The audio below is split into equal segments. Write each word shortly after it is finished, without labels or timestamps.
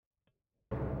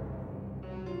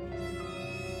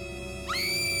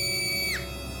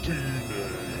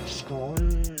This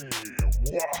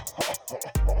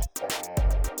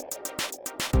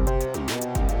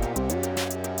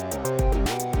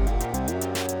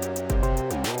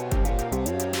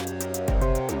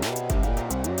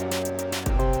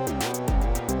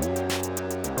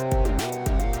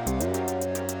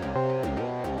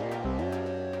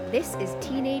is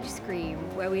Teenage Scream,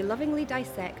 where we lovingly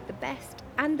dissect the best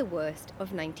and the worst of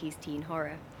 90s teen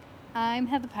horror. I'm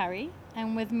Heather Parry,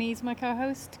 and with me is my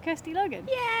co-host, Kirsty Logan.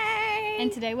 Yay!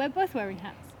 And today we're both wearing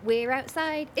hats. We're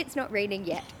outside, it's not raining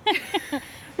yet.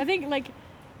 I think,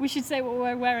 we should say what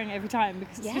we're wearing every time,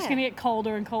 because it's just going to get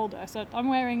colder and colder. So I'm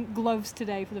wearing gloves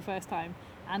today for the first time,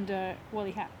 and a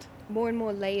woolly hat. More and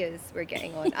more layers we're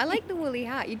getting on. I like the woolly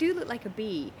hat. You do look like a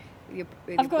bee.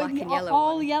 I've got black and yellow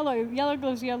all one. yellow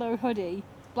gloves, yellow hoodie,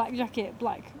 black jacket,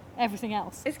 black everything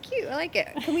else. It's cute, I like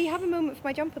it. Can we have a moment for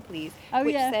my jumper, please? Oh,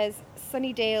 Which yeah. says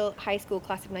Sunnydale High School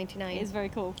Class of 99. It is very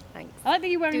cool. Thanks. I like that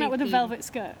you're wearing that with a Dookie. velvet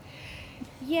skirt.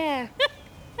 Yeah.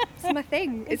 It's my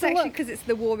thing. It's a actually look. because it's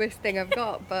the warmest thing I've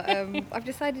got, but I've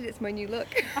decided it's my new look.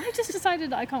 I just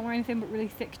decided that I can't wear anything but really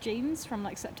thick jeans from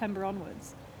September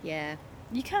onwards. Yeah.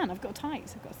 You can. I've got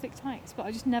tights. I've got thick tights, but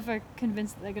I just never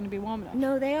convinced that they're going to be warm enough.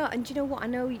 No, they are. And do you know what? I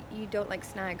know you don't like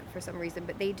Snag for some reason,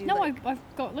 but they do. No, like... I've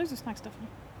got loads of Snag stuff now.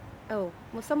 Oh,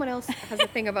 well, someone else has a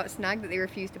thing about Snag that they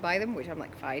refuse to buy them, which I'm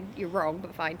like, fine, you're wrong,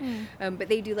 but fine. But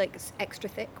they do extra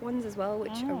thick ones as well,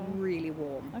 which are really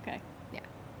warm. Okay. Yeah,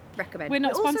 recommend. We're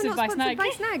not also sponsored by Snag. By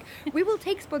Snag. We will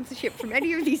take sponsorship from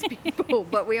any of these people,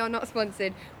 but we are not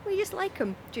sponsored. We just like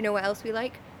them. Do you know what else we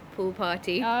like? Pool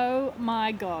Party Oh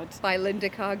my god. by Linda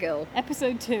Cargill.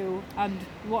 Episode 2, and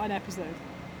what an episode.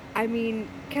 I mean,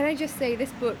 can I just say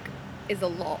this book is a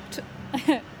lot.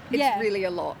 It's Yeah. really a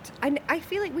lot. And I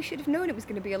feel like we should have known it was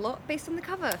going to be a lot based on the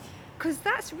cover. Because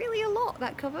that's really a lot,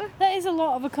 that cover. That is a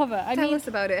lot of a cover. Tell us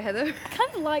about it, Heather. I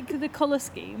kind of like the colour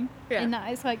scheme in that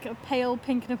it's like a pale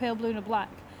pink and a pale blue and a black.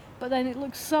 But then it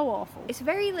looks so awful. It's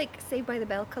very Saved by the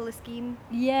Bell colour scheme.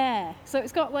 Yeah. So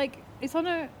it's got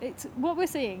it's what we're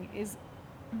seeing is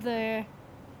the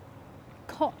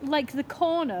the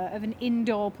corner of an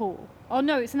indoor pool. Oh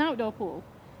no, it's an outdoor pool,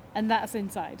 and that's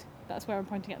inside. That's where I'm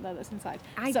pointing at there. That's inside.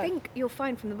 I think you'll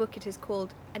find from the book it is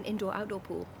called an indoor-outdoor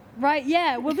pool. Right.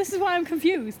 Yeah. Well, this is why I'm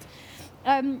confused.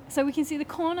 So we can see the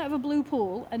corner of a blue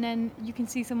pool, and then you can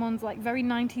see someone's very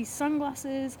 90s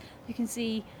sunglasses. You can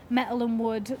see metal and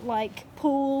wood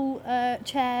pool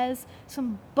chairs,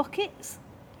 some buckets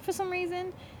for some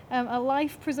reason, a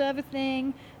life preserver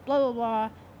thing, blah blah blah.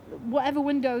 Whatever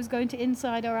windows going to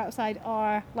inside or outside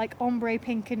are ombre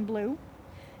pink and blue,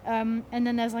 and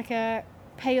then there's a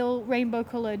pale rainbow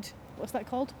coloured, what's that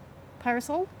called?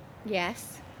 Parasol?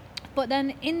 Yes. But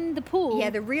then in the pool...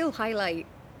 Yeah, the real highlight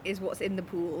is what's in the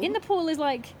pool. In the pool is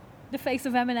the face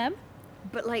of Eminem.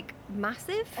 But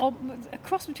massive? Or a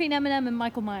cross between Eminem and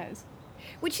Michael Myers.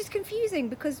 Which is confusing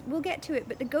because we'll get to it,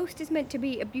 but the ghost is meant to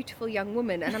be a beautiful young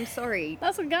woman, and I'm sorry.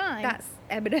 That's a guy. That's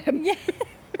Eminem. Yeah,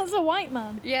 that's a white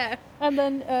man. Yeah. And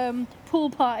then Pool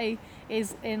Party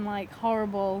is in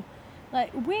horrible,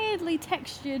 weirdly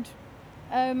textured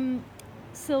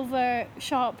silver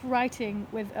sharp writing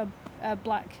with a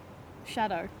black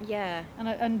shadow. Yeah.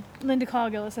 And Linda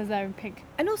Cargill, it says there in pink.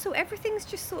 And also everything's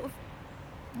just sort of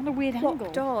on a weird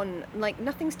plopped angle. On.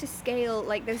 Nothing's to scale.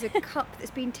 There's a cup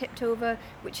that's been tipped over,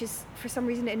 which is for some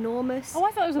reason enormous. Oh,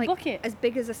 I thought it was a bucket. As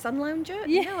big as a sun lounger?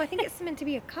 Yeah. No, I think it's meant to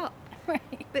be a cup.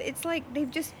 Right. But it's they've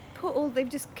just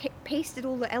pasted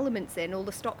all the elements in, all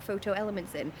the stock photo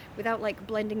elements in, without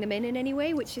blending them in any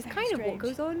way, which is kind of what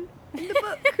goes on in the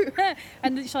book.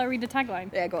 And shall I read the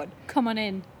tagline? Yeah, go on. Come on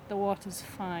in, the water's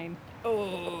fine.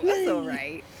 Oh, that's all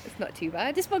right. It's not too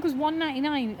bad. This book was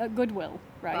 $1.99 at Goodwill,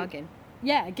 right? Bargain.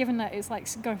 Yeah, given that it's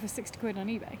going for 60 quid on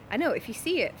eBay. I know, if you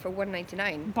see it for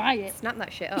 $1.99, buy it. Snap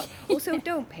that shit up. Also,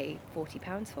 don't pay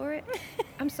 £40 for it.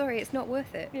 I'm sorry, it's not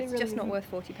worth it. It's really just not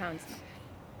isn't. worth £40.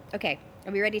 Okay,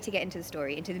 are we ready to get into the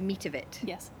story, into the meat of it?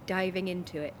 Yes. Diving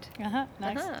into it. Nice.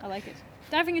 I like it.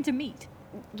 Diving into meat.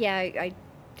 Yeah, I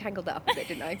tangled that up a bit,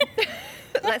 didn't I?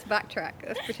 Let's backtrack.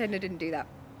 Let's pretend I didn't do that.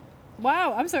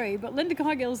 Wow, I'm sorry, but Linda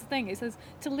Cargill's thing, it says,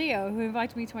 to Leo, who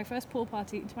invited me to my first pool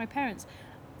party, and to my parents,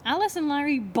 Alice and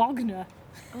Larry Bogner.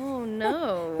 Oh,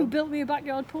 no. Who built me a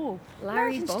backyard pool.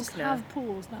 Larry Americans just Bogner. have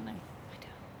pools, don't they? I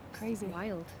don't. Crazy. It's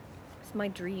wild. It's my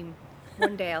dream.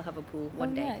 One day I'll have a pool.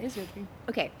 One day. Yeah, it is your dream.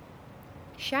 Okay.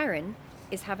 Sharon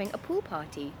is having a pool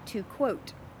party to,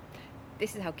 quote,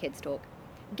 this is how kids talk,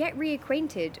 get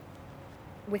reacquainted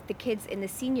with the kids in the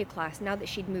senior class now that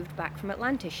she'd moved back from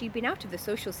Atlanta. She'd been out of the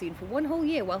social scene for 1 whole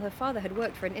year while her father had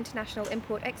worked for an international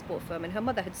import-export firm and her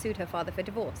mother had sued her father for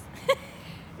divorce.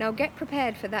 Now get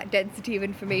prepared for that density of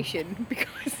information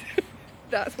because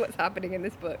That's what's happening in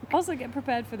this book. Also, get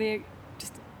prepared for the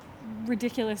just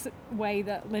ridiculous way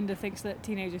that Linda thinks that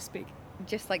teenagers speak.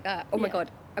 Just like that. Oh my Yeah.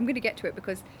 god, I'm going to get to it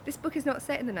because this book is not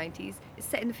set in the 90s, it's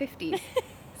set in the 50s.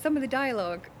 Some of the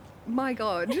dialogue, my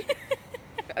god.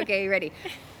 Okay, ready?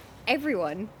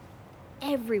 Everyone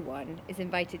is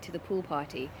invited to the pool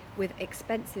party with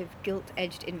expensive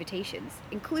gilt-edged invitations,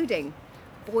 including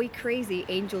boy crazy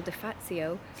Angel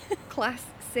DeFazio, class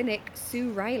cynic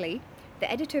Sue Riley, the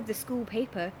editor of the school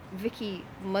paper, Vicky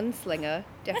Munslinger,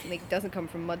 definitely doesn't come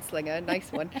from Mudslinger,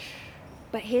 nice one.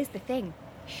 But here's the thing,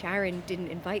 Sharon didn't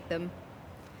invite them.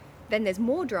 Then there's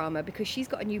more drama because she's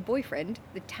got a new boyfriend,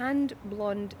 the tanned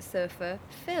blonde surfer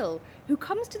Phil, who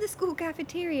comes to the school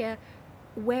cafeteria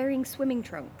wearing swimming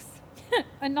trunks.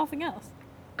 And nothing else.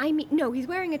 I mean, no, he's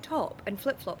wearing a top and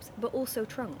flip-flops, but also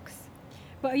trunks.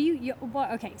 But are you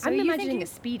what? Okay, so I'm are you imagining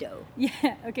thinking, a Speedo,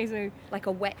 Yeah. Okay, so like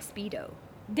a wet Speedo.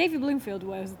 David Bloomfield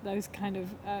wears those kind of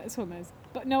swimmers,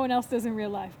 but no one else does in real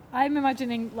life. I'm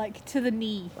imagining like to the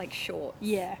knee. Like shorts.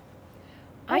 Yeah.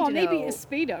 I Or don't maybe know. a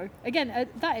Speedo. Again,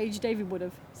 at that age, David would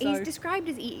have. So. He's described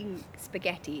as eating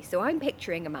spaghetti, so I'm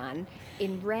picturing a man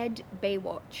in red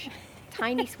Baywatch,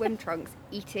 tiny swim trunks,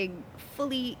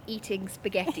 fully eating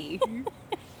spaghetti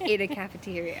in a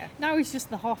cafeteria. Now he's just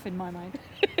the Hoff in my mind.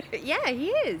 Yeah, he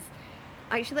is.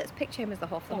 Actually, let's picture him as the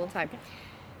Hoff the whole time.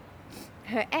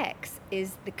 Okay. Her ex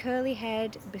is the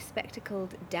curly-haired,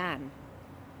 bespectacled Dan.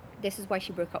 This is why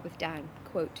she broke up with Dan.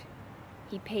 Quote,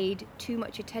 he paid too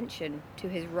much attention to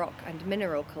his rock and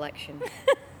mineral collection.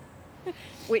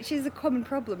 Which is a common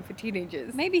problem for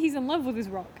teenagers. Maybe he's in love with his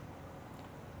rock.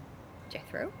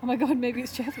 Jethro? Oh my god, maybe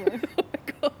it's Jethro. Oh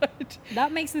my god.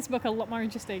 That makes this book a lot more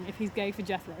interesting if he's gay for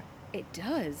Jethro. It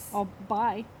does. Or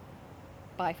bi.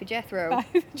 Bye for Jethro. Bi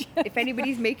for Jethro. If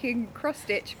anybody's making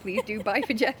cross-stitch, please do bye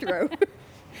for Jethro.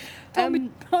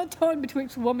 Torn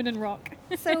betwixt woman and rock.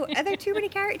 So, are there too many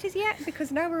characters yet?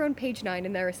 Because now we're on page 9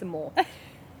 and there are some more.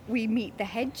 We meet the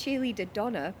head cheerleader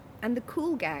Donna and the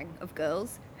cool gang of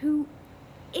girls who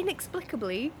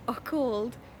inexplicably are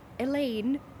called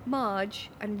Elaine, Marge,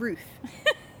 and Ruth.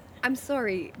 I'm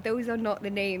sorry, those are not the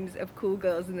names of cool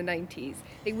girls in the 90s.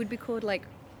 They would be called like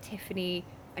Tiffany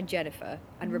and Jennifer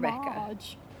and Rebecca.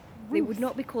 Marge. They Ruth. would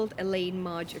not be called Elaine,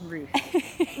 Marge, and Ruth.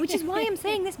 Which is why I'm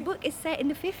saying this book is set in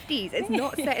the 50s. It's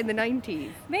not set in the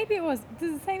 90s. Maybe it was.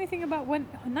 Does it say anything about when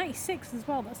 96 as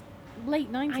well? That's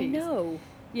late 90s. I know.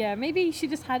 Yeah, maybe she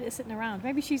just had it sitting around.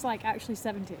 Maybe she's like actually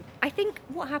 70. I think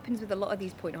what happens with a lot of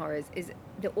these point horrors is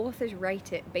the authors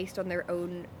write it based on their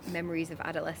own memories of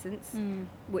adolescence,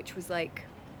 which was like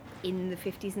in the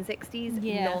 50s and 60s,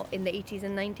 Yeah. not in the 80s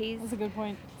and 90s. That's a good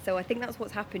point. So I think that's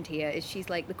what's happened here is she's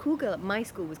like, the cool girl at my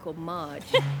school was called Marge.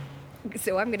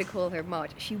 So I'm going to call her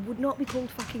Marge. She would not be called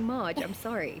fucking Marge, I'm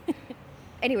sorry.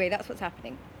 Anyway, that's what's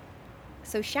happening.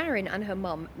 So Sharon and her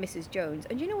mum, Mrs. Jones,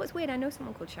 and you know what's weird? I know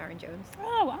someone called Sharon Jones.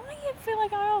 Oh, I feel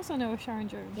like I also know a Sharon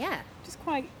Jones. Yeah. Just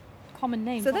quite common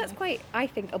name. So that's quite, I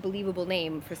think, a believable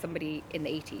name for somebody in the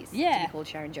 80s to Yeah. be called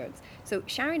Sharon Jones. So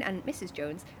Sharon and Mrs.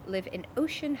 Jones live in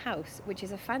Ocean House, which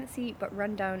is a fancy but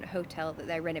rundown hotel that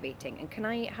they're renovating. And can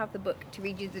I have the book to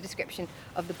read you the description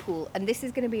of the pool? And this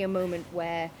is going to be a moment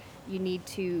where you need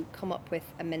to come up with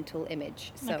a mental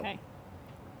image. So Okay.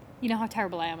 You know how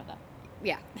terrible I am at that.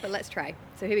 yeah, but let's try.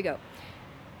 So here we go.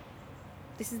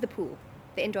 This is the pool,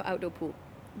 the indoor-outdoor pool.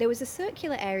 There was a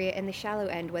circular area in the shallow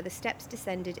end where the steps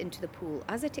descended into the pool.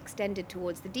 As it extended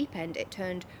towards the deep end, it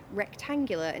turned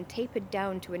rectangular and tapered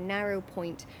down to a narrow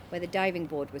point where the diving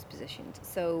board was positioned.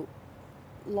 So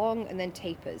long and then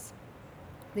tapers.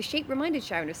 The shape reminded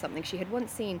Sharon of something she had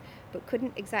once seen but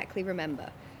couldn't exactly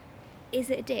remember. Is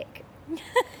it a dick?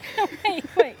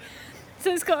 Wait.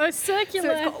 So it's got a circular.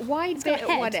 So it's got a wide it's got bit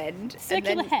a at one head. end. and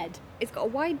Circular then head. It's got a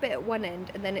wide bit at one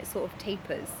end and then it sort of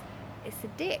tapers. It's a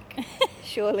dick,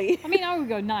 surely. I mean, I would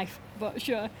go knife, but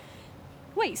sure.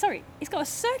 Wait, sorry. It's got a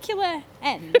circular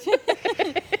end,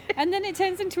 and then it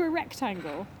turns into a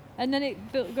rectangle, and then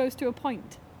it goes to a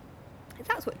point.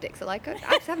 That's what dicks are like. I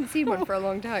just haven't seen one for a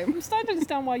long time. I'm starting to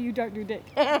understand why you don't do dick.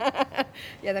 Yeah,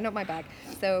 they're not my bag.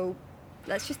 So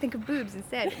let's just think of boobs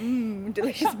instead.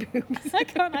 Delicious boobs. I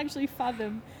can't actually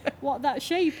fathom what that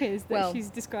shape is that Well, she's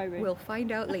describing. We'll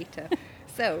find out later.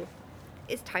 So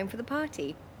it's time for the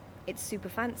party. It's super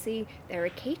fancy. There are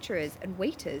caterers and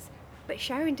waiters, but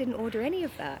Sharon didn't order any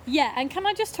of that. Yeah, and can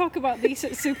I just talk about these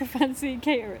super fancy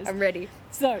caterers? I'm ready.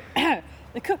 So,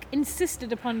 the cook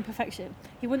insisted upon perfection.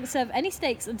 He wouldn't serve any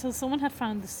steaks until someone had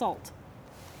found the salt.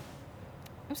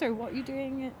 I'm sorry, what are you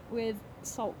doing with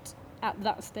salt at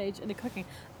that stage in the cooking?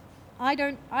 I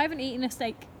haven't eaten a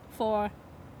steak for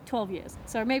 12 years,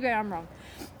 so maybe I'm wrong.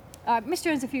 Mr.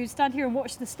 Jones, if you would stand here and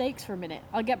watch the steaks for a minute,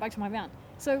 I'll get back to my van.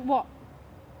 So what?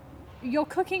 You're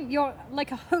cooking, you're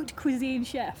like a haute cuisine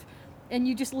chef, and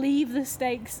you just leave the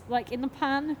steaks like in the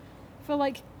pan for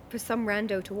like... For some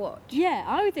rando to watch. Yeah,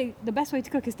 I would think the best way to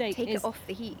cook a steak Take is it off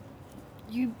the heat.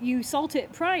 you salt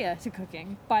it prior to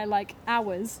cooking by like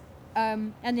hours,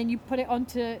 and then you put it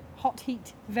onto hot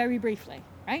heat very briefly,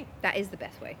 right? That is the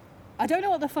best way. I don't know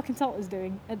what the fucking salt is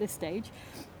doing at this stage.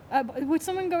 But would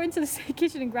someone go into the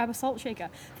kitchen and grab a salt shaker?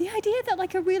 The idea that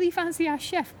like a really fancy ass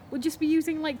chef would just be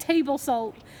using like table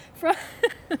salt from...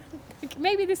 like,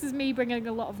 maybe this is me bringing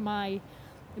a lot of my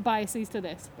biases to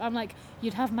this. I'm like,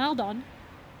 you'd have Maldon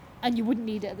and you wouldn't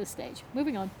need it at this stage.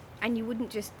 Moving on. And you wouldn't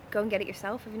just go and get it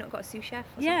yourself if you've not got a sous chef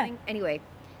or Yeah. something? Anyway,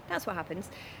 that's what happens.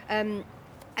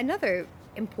 Another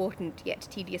important yet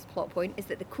tedious plot point is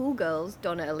that the cool girls,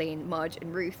 Donna, Elaine, Marge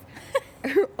and Ruth,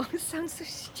 sounds so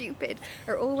stupid,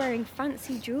 are all wearing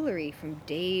fancy jewellery from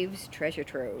Dave's treasure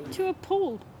trove. To a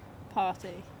pool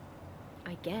party.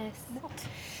 I guess. What?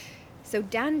 So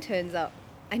Dan turns up,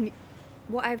 and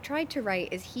what I've tried to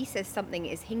write is he says something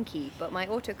is hinky, but my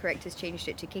autocorrect has changed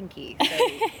it to kinky,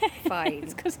 so fine.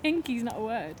 It's because hinky's not a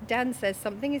word. Dan says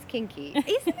something is kinky.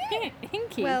 Isn't it?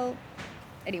 Hinky. Well,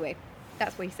 anyway,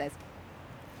 that's what he says.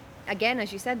 Again,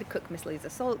 as you said, the cook misleads the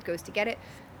salt, goes to get it,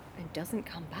 and doesn't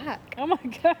come back. Oh my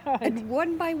god. And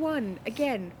one by one,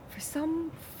 again, for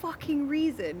some fucking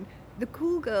reason, the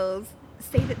cool girls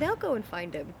say that they'll go and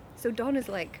find him. So Donna's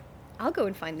like, I'll go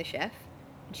and find the chef.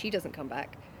 And she doesn't come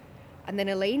back. And then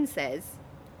Elaine says,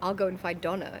 I'll go and find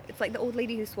Donna. It's like the old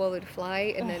lady who swallowed a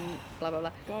fly and then blah, blah,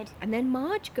 blah. God. And then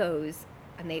Marge goes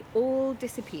and they all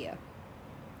disappear.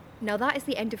 Now that is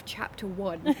the end of chapter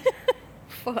 1.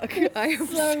 Fuck, I am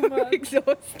So so much.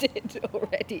 exhausted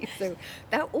already. So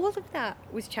that all of that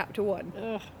was chapter 1.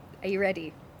 Ugh. Are you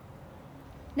ready?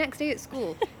 Next day at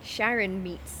school, Sharon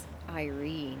meets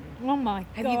Irene. Oh my god.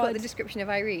 Have you got the description of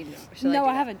Irene? Or shall No, do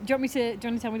I that? haven't. Do you want me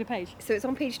to tell me the page? So it's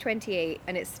on page 28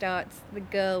 and it starts, the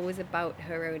girl was about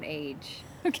her own age.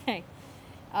 Okay.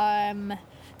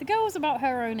 The girl was about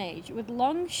her own age, with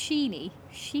long, sheeny.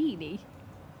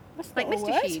 What's Like that a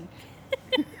Mr. word? Sheen.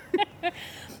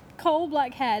 Coal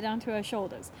black hair down to her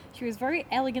shoulders. She was very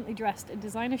elegantly dressed in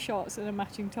designer shorts and a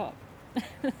matching top.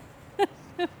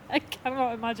 I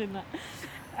cannot imagine that.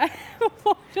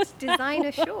 What just Designer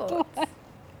happened? shorts.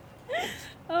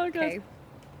 Oh god. Okay.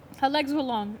 Her legs were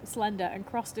long, slender, and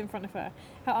crossed in front of her.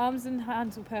 Her arms and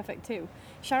hands were perfect too.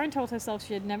 Sharon told herself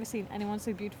she had never seen anyone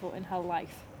so beautiful in her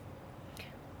life.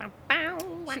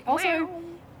 She also...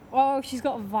 Oh, she's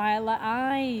got violet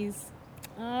eyes.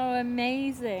 Oh,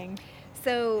 amazing.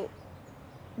 So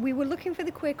we were looking for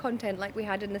the queer content like we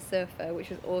had in The Surfer, which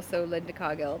was also Linda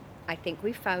Cargill. I think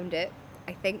we found it.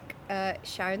 I think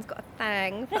Sharon's got a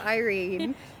thing for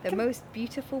Irene, the most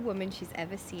beautiful woman she's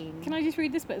ever seen. Can I just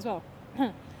read this bit as well?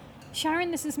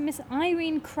 Sharon, this is Miss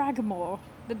Irene Cragmore,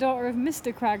 the daughter of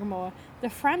Mr. Cragmore, the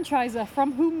franchiser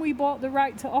from whom we bought the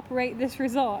right to operate this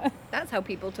resort. That's how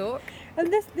people talk.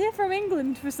 And they're from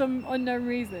England for some unknown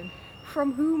reason.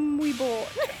 From whom we bought.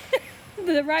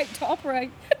 The right to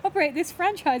operate this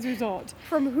franchise resort.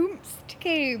 From whomst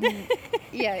came.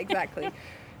 Yeah, exactly.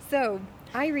 So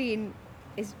Irene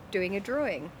is doing a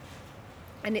drawing.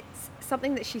 And it's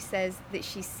something that she says that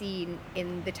she's seen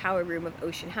in the tower room of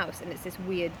Ocean House, and it's this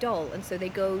weird doll. And so they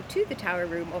go to the tower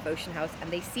room of Ocean House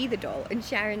and they see the doll. And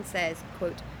Sharon says,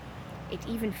 quote, "It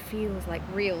even feels like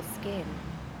real skin."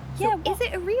 So Yeah, is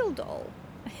it a real doll?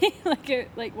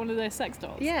 like one of those sex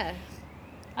dolls. Yeah.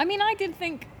 I mean, I did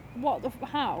think,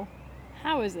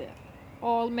 how is it?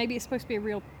 Or maybe it's supposed to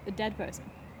be a dead person.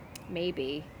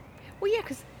 Maybe. Well, yeah,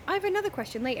 because I have another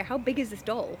question later. How big is this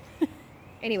doll?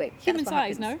 Anyway, Human that's what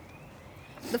size, happens.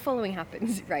 no? The following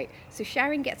happens, right? So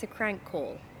Sharon gets a crank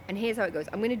call, and here's how it goes.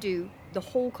 I'm going to do the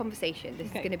whole conversation. This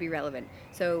is Okay. going to be relevant.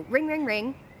 So ring, ring,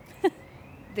 ring.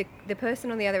 The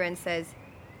person on the other end says,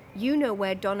 "You know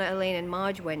where Donna, Elaine, and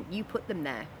Marge went. You put them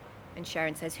there." And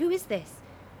Sharon says, "Who is this?"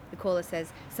 The caller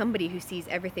says, "Somebody who sees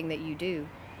everything that you do."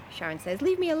 Sharon says,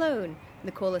 "Leave me alone." And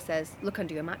the caller says, "Look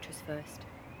under your mattress first."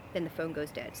 Then the phone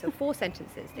goes dead. So 4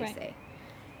 sentences, they Right. say.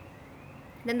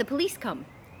 Then the police come.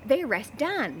 They arrest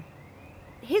Dan.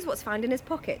 Here's what's found in his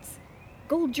pockets.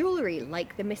 Gold jewellery,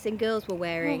 like the missing girls were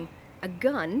wearing, a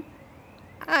gun,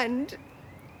 and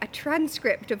a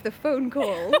transcript of the phone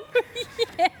call,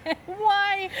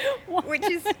 Why? which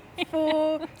is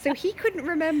for... So he couldn't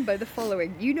remember the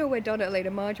following. You know where Donna, Elaine,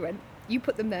 and Marge went. You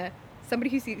put them there. somebody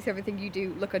who sees everything you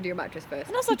do, look under your mattress first.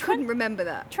 And also he couldn't remember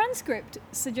that. Transcript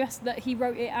suggests that he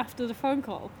wrote it after the phone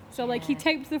call. So, like, he Yeah.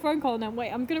 taped the phone call and then, wait,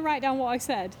 I'm going to write down what I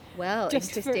said. Well,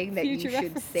 Just for interesting that you future should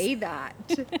reference. say that.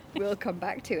 We'll come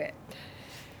back to it.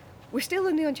 We're still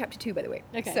only on chapter 2, by the way.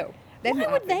 Okay. So, then Why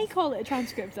what would they happens? call it a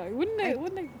transcript, though? Wouldn't it?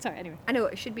 Wouldn't it? Sorry, anyway. I know,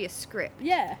 it should be a script,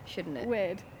 Yeah. shouldn't it?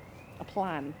 Weird. A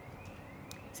plan.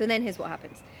 So then here's what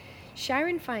happens.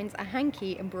 Sharon finds a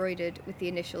hanky embroidered with the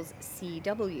initials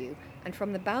CW, and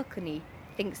from the balcony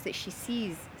thinks that she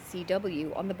sees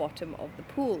CW on the bottom of the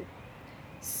pool.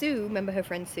 Sue, remember her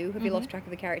friend Sue? Have you lost track of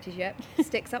the characters yet?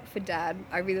 Sticks up for Dan.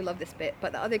 I really love this bit,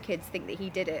 but the other kids think that he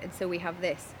did it, and so we have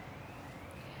this.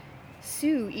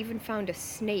 Sue even found a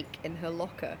snake in her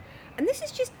locker. And this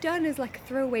is just done as like a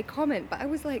throwaway comment, but I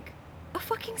was like, a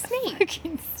fucking snake?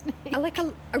 Fucking snake. Like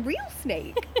a real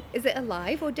snake? Is it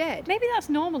alive or dead? Maybe that's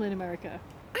normal in America.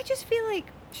 I just feel like,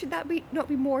 should that be not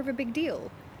be more of a big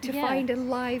deal? To Yeah. find a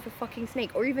live fucking snake,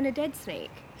 or even a dead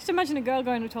snake? Just imagine a girl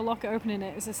going into a locker, opening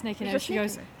it, there's a snake in it, There's and a she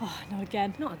snake goes, in oh, not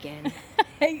again. Not again. I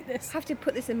hate this. I have to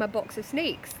put this in my box of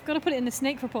snakes. Got to put it in the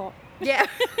snake report. Yeah.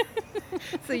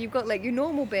 So you've got like your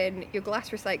normal bin, your glass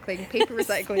recycling, paper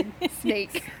recycling,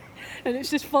 snake. And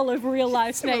it's just full of real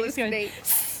live Full of snakes going,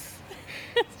 snakes.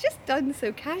 It's just done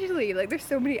so casually. Like there's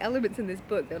so many elements in this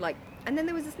book. They're like, and then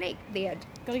there was a snake. The end.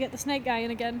 got to get the snake guy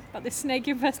in again about this snake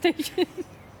infestation.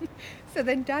 So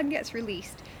then Dan gets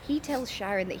released. He tells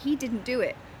Sharon that he didn't do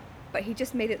it, but he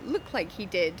just made it look like he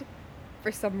did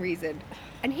for some reason.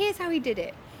 And here's how he did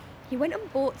it. He went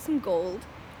and bought some gold.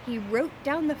 He wrote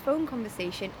down the phone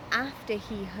conversation after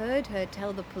he heard her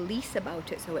tell the police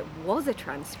about it, so it was a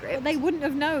transcript. But they wouldn't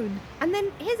have known. And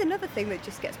then here's another thing that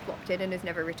just gets plopped in and is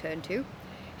never returned to.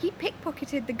 He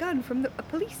pickpocketed the gun from a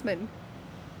policeman.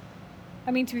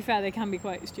 I mean, to be fair, they can be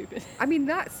quite stupid. I mean,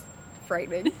 that's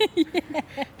frightening.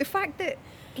 The fact that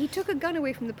he took a gun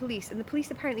away from the police and the police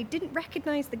apparently didn't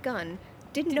recognise the gun,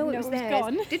 didn't know it was theirs,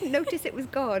 gone. didn't notice it was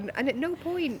gone, and at no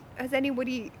point has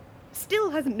anybody still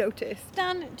hasn't noticed.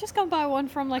 Dan, just go and buy one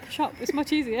from like a shop. It's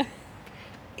much easier.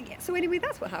 Yeah, so anyway,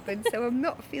 that's what happened. So I'm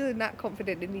not feeling that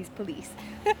confident in these police.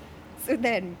 So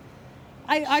then,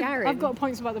 Sharon- I've got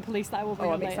points about the police that I will bring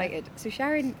oh, up I'm later. excited. So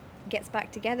Sharon gets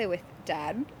back together with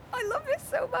Dan. I love this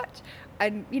so much.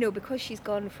 And, you know, because she's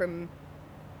gone from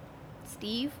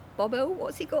Steve, Bobo,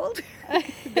 what's he called?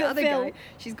 The other Phil. guy.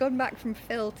 She's gone back from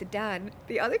Phil to Dan.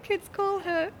 The other kids call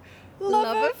her Lover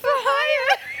Lover for for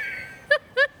Hire.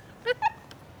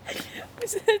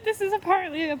 This is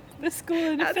apparently the school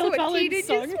in a That's Phil what Collins teenagers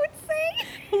song.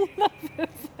 would say.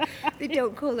 They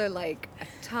don't call her like a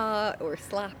tart or a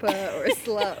slapper or a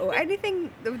slut or anything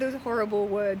of those horrible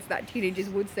words that teenagers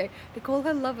would say. They call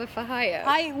her Lover for Hire.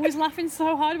 I was laughing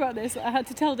so hard about this, I had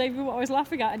to tell David what I was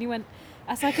laughing at, and he went,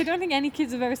 I was like, I don't think any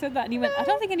kids have ever said that. And he went, I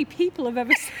don't think any people have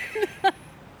ever said that.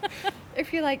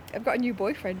 If you're like, I've got a new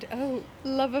boyfriend. Oh,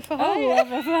 Lover for Oh, Hire.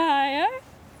 lover for hire.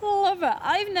 Lover.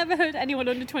 I've never heard anyone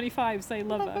under 25 say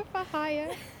lover. Lover for Hire.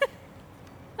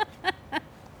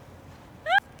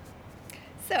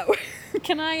 So,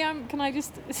 Can I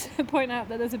just point out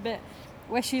that there's a bit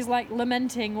where she's like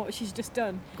lamenting what she's just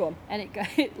done, go on. and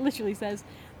it literally says,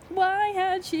 "Why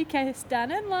had she kissed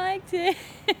Dan and liked it?"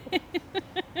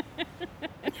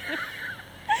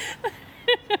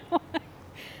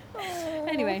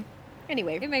 Anyway,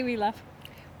 Anyway, it made me laugh.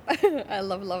 I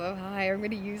love Lover for Hire. I'm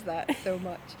going to use that so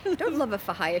much. Don't Lover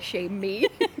for Hire shame me.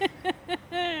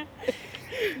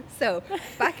 So,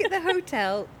 back at the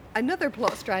hotel, another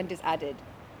plot strand is added.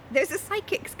 There's a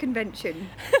psychics convention.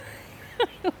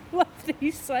 Love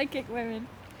these psychic women.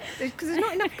 Because there's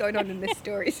not enough going on in this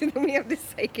story, so then we have this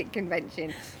psychic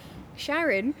convention.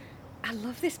 Sharon, I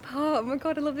love this part. Oh my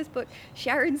god, I love this book.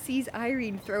 Sharon sees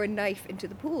Irene throw a knife into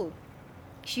the pool.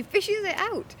 She fishes it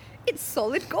out. It's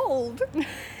solid gold.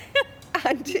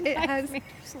 And it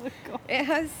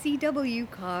has CW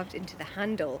carved into the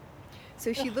handle.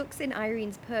 So she looks in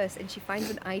Irene's purse and she finds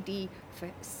an ID for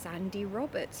Sandy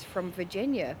Roberts from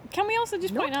Virginia. Can we also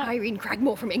just point Not out? Irene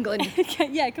Cragmore from England.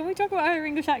 Yeah, can we talk about her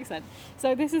English accent?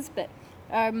 So this is the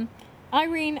bit.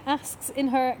 Irene asks in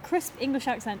her crisp English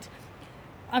accent,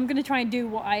 I'm going to try and do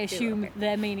what I assume okay.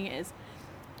 their meaning is.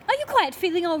 Are you quite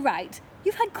feeling all right?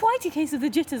 You've had quite a case of the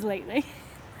jitters lately.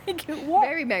 Like, what?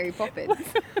 Very Mary Poppins.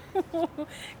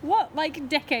 What, like,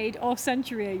 decade or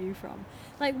century are you from?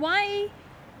 Like, why?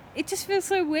 It just feels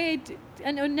so weird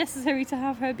and unnecessary to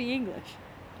have her be English.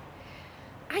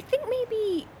 I think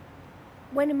maybe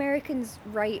when Americans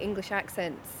write English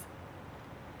accents,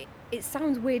 it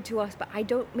sounds weird to us, but I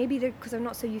don't, maybe they're because I'm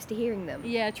not so used to hearing them.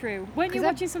 Yeah, true. Weren't you 'Cause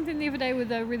I- watching something the other day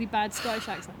with a really bad Scottish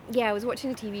accent? Yeah, I was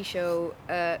watching a TV show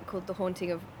called The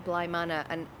Haunting of Bly Manor,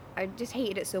 and I just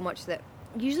hated it so much that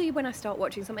usually when I start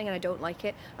watching something and I don't like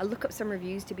it, I look up some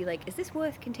reviews to be like, is this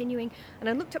worth continuing? And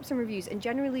I looked up some reviews, and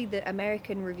generally the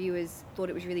American reviewers thought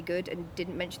it was really good and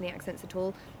didn't mention the accents at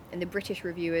all, and the British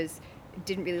reviewers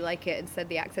didn't really like it and said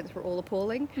the accents were all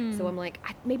appalling. So I'm like,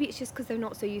 maybe it's just because they're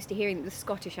not so used to hearing the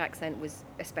Scottish accent was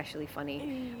especially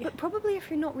funny. But probably if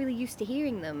you're not really used to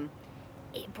hearing them,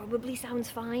 it probably sounds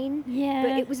fine. Yeah.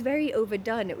 But it was very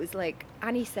overdone. It was like,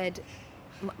 Annie said,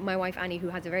 my wife Annie, who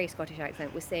has a very Scottish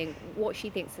accent, was saying what she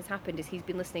thinks has happened is he's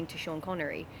been listening to Sean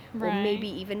Connery, or Right. maybe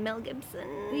even Mel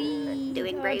Gibson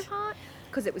doing God. Braveheart,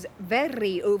 because it was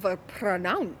very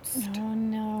overpronounced. Oh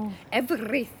no.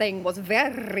 Everything was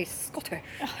very Scottish.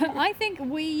 I think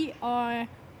we are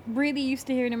really used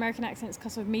to hearing American accents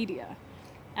because of media.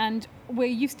 And we're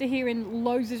used to hearing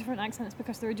loads of different accents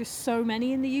because there are just so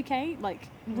many in the UK, like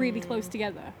really close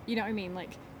together. You know what I mean? Like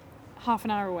half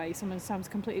an hour away, someone sounds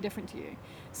completely different to you.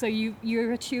 So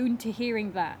you're attuned to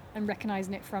hearing that and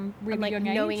recognizing it from really And like young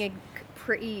age. knowing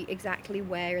pretty exactly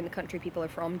where in the country people are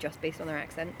from just based on their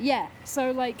accent. Yeah,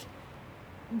 so like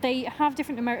they have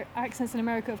different accents in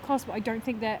America, of course, but I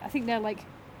think they're like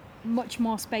much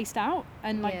more spaced out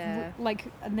and like Yeah.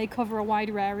 and they cover a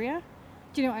wider area.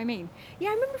 Do you know what I mean? Yeah,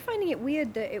 I remember finding it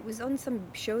weird that it was on some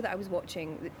show that I was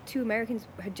watching that two Americans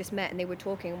had just met and they were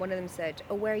talking, and one of them said,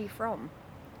 "Oh, where are you from?"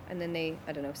 And then they,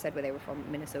 I don't know, said where they were from,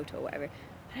 Minnesota or whatever. And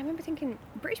I remember thinking,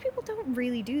 British people don't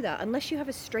really do that unless you have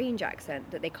a strange accent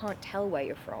that they can't tell where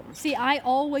you're from. See, I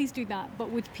always do that, but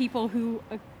with people who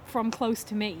are from close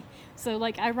to me. So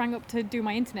like I rang up to do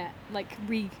my internet, like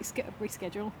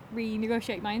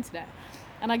renegotiate my internet.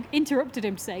 And I interrupted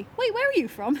him to say, "Wait, where are you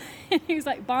from?" And he was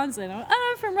like, "Barnsley." And I went,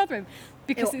 "Oh, I'm from Rotherham."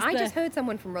 Because I just heard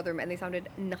someone from Rotherham and they sounded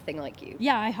nothing like you.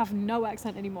 Yeah, I have no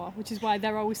accent anymore, which is why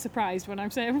they're always surprised when I'm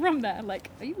saying I'm from there.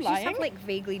 Like, are you You just lying? have like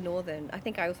vaguely northern. I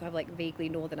think I also have like vaguely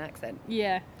northern accent.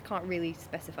 Yeah, Can't really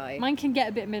specify. mine can get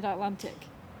a bit mid-Atlantic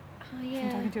Oh from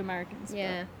yeah. talking to Americans. but-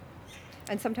 Yeah.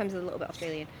 And sometimes a little bit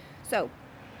Australian. So,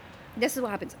 this is what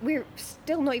happens. We're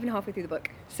still not even halfway through the book.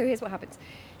 So here's what happens.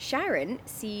 Sharon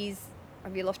sees,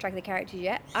 have you lost track of the characters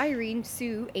yet? Irene,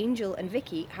 Sue, Angel, and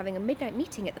Vicky having a midnight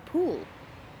meeting at the pool.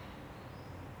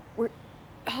 We're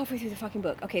halfway through the fucking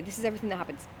book. Okay, this is everything that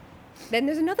happens. Then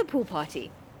there's another pool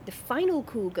party. The final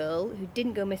cool girl who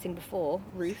didn't go missing before,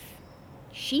 Ruth,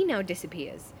 she now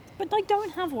disappears. But I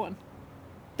don't have one.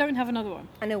 Don't have another one.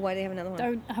 I know why they have another one.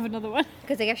 Don't have another one.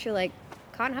 Because I guess you're like,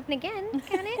 can't happen again,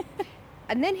 can it?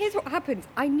 And then here's what happens.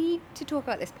 I need to talk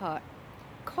about this part.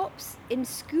 Cops in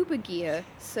scuba gear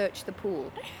search the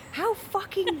pool. How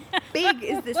fucking big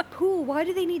is this pool? Why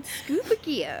do they need scuba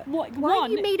gear? Why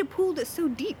have you made a pool that's so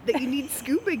deep that you need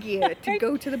scuba gear to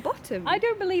go to the bottom? I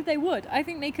don't believe they would. I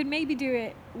think they could maybe do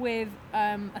it with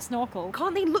a snorkel.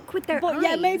 Can't they look with their But eyes?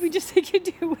 yeah, maybe just they could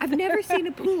do. With I've never seen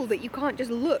a pool that you can't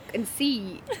just look and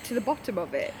see to the bottom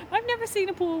of it. I've never seen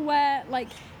a pool where like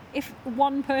if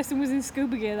one person was in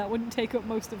scuba gear, that wouldn't take up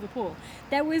most of the pool.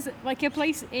 There was like a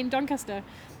place in Doncaster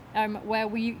where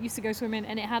we used to go swimming,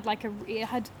 and it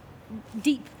had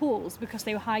deep pools because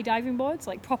they were high diving boards,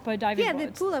 like proper diving boards. Yeah,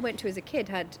 the pool I went to as a kid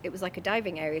it was like a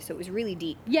diving area, so it was really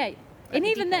deep. Yeah, and the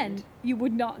even deep then, end. you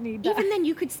would not need that. Even then,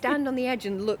 you could stand on the edge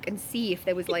and look and see if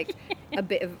there was like a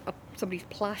bit of somebody's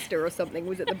plaster or something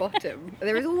was at the bottom.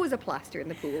 There was always a plaster in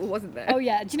the pool, wasn't there? Oh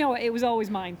yeah, do you know what? It was always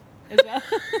mine as well.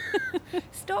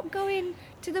 Stop going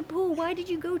to the pool. Why did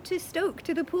you go to Stoke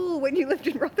to the pool when you lived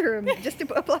in Rotherham just to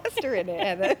put a plaster in it,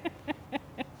 Heather?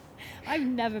 I've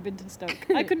never been to Stoke.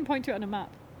 I couldn't point to it on a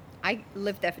map. I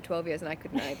lived there for 12 years and I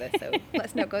couldn't either, so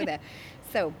let's not go there.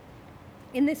 So,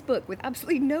 in this book, with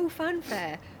absolutely no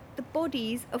fanfare, the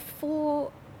bodies of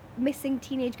 4 missing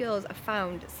teenage girls are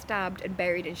found, stabbed and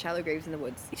buried in shallow graves in the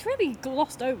woods. It's really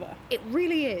glossed over. It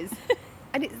really is.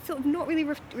 And it's sort of not really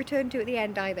returned to at the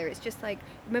end either. It's just like,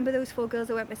 remember those 4 girls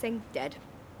that went missing? Dead.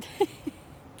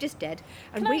 Just dead.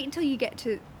 And wait until you get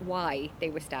to why they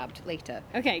were stabbed later.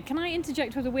 Okay, can I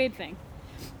interject with a weird thing?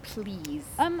 Please.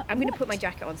 I'm going to what- put my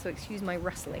jacket on, so excuse my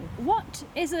rustling. What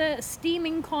is a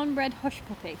steaming cornbread hush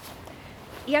puppy?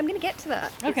 Yeah, I'm going to get to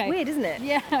that. Okay. It's weird, isn't it?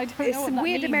 Yeah, I don't It's know what some that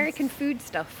weird means. American food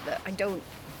stuff that I don't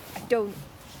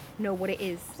know what it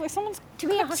is. It's like someone's To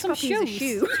me, a cut hush some puppy is a shoes.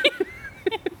 shoe.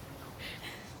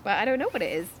 But I don't know what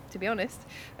it is, to be honest.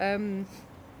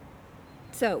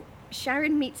 So,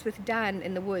 Sharon meets with Dan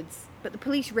in the woods, but the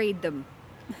police raid them.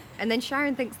 And then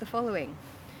Sharon thinks the following.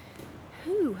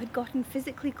 Who had gotten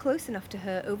physically close enough to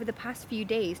her over the past few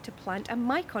days to plant a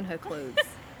mic on her clothes?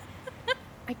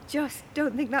 I just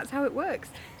don't think that's how it works.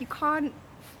 You can't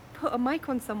put a mic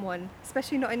on someone,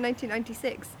 especially not in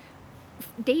 1996,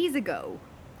 days ago,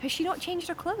 Has she not changed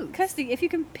her clothes? Kirsty, if you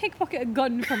can pickpocket a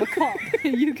gun from a cop,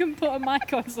 you can put a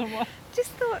mic on someone. Just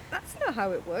thought, that's not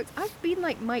how it works. I've been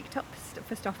like mic'd up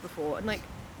for stuff before, and like,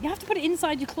 You have to put it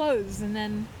inside your clothes and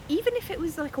then... even if it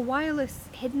was like a wireless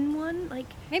hidden one, like,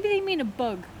 Maybe they mean a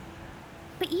bug.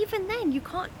 but even then, you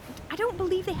can't. I don't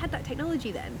believe they had that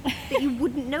technology then that you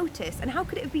wouldn't notice. And how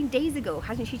could it have been days ago?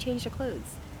 Hasn't she changed her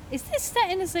clothes? Is this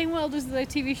set in the same world as the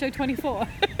TV show 24?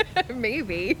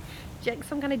 Maybe.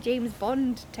 Some kind of James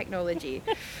Bond technology.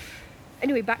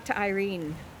 Anyway, back to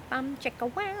Irene.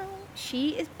 Chicka wow. She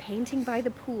is painting by the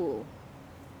pool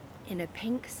in a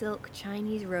pink silk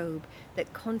Chinese robe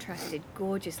that contrasted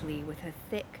gorgeously with her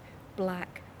thick,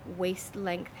 black,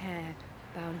 waist-length hair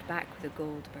bound back with a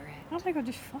gold beret. Oh my god,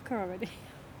 just fuck her already.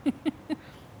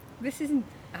 This isn't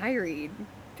Irene.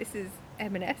 This is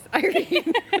M&S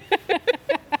Irene.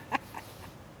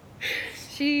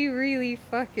 She really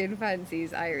fucking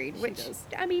fancies Irene, She which, does.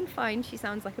 I mean, fine, she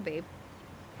sounds like a babe.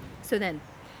 So then,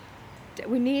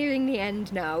 we're nearing the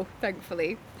end now,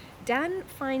 thankfully. Dan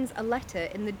finds a letter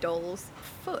in the doll's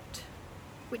foot,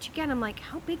 which again, I'm like,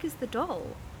 how big is the doll?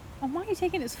 And why are you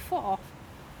taking his foot off?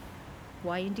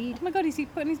 Why indeed? Oh my god, is he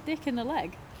putting his dick in the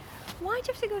leg? Why'd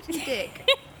you have to go to the dick?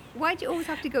 Why'd you always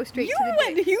have to go straight You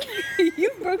to the dick?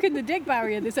 you've broken the dick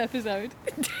barrier this episode.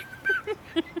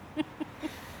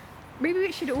 Maybe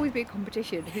it should always be a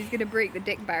competition. Who's going to break the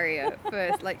dick barrier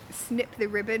first? Like, snip the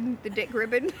ribbon, the dick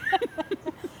ribbon.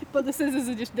 But the scissors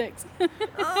are just dicks.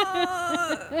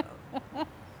 Oh!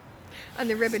 And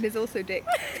the ribbon is also dick.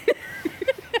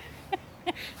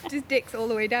 Just dicks all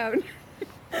the way down.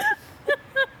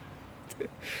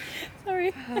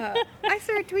 Sorry. I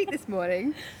saw a tweet this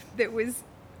morning that was,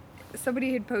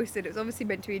 somebody had posted, it was obviously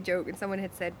meant to be a joke, and someone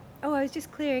had said, oh, I was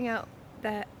just clearing out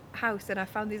the house and I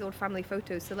found these old family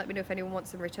photos, so let me know if anyone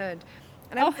wants them returned.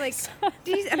 And I was like,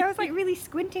 and I was like really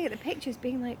squinting at the pictures,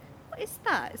 being like, what is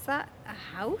that? Is that a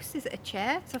house? Is it a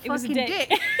chair? It's a It was a fucking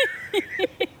dick.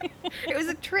 It was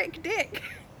a trick dick.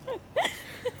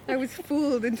 I was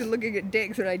fooled into looking at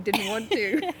dicks when I didn't want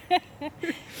to.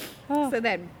 Oh. So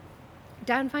then,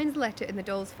 Dan finds the letter in the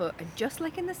doll's foot, and just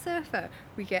like in The Surfer,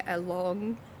 we get a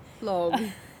long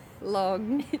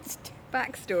It's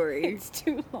backstory. it's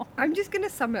too long. I'm just going to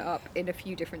sum it up in a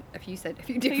few different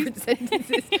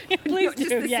sentences. Please not just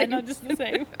do. the Yeah, same. not just the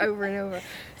same. Over and over.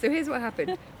 So here's what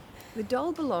happened. The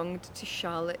doll belonged to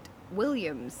Charlotte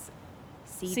Williams,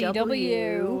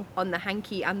 CW, on the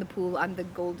hanky and the pool and the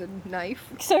golden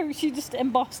knife, So she just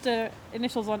embossed her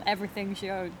initials on everything she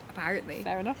owned. apparently.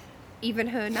 Fair enough. Even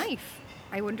her knife.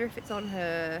 I wonder if it's on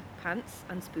her pants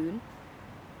and spoon.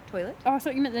 Toilet. Oh, I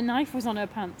thought you meant the knife was on her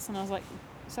pants, and I was like,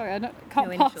 sorry, can't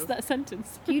No pass initials. that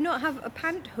sentence. Do you not have a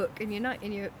pant hook in your knife?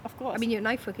 Of course. I mean, your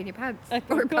knife hook in your pants, Of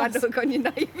or a pant course. hook on your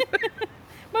knife.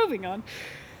 Moving on.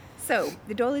 So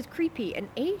the doll is creepy and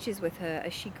ages with her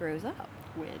as she grows up.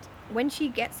 Weird. When she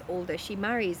gets older, she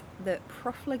marries the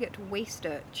profligate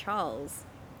waster Charles.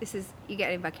 You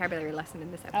get a vocabulary lesson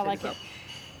in this episode I like as well.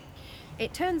 it.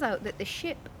 It turns out that the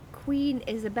ship Queen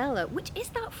Isabella, which is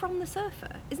that from The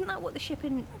Surfer? Isn't that what the ship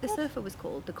in The Surfer was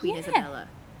called? The Queen Yeah. Isabella.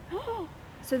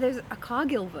 So there's a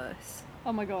Cargill verse.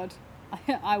 Oh my god.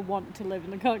 I want to live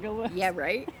in the Cargill verse. Yeah,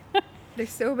 right? There's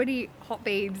so many hot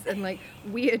babes and like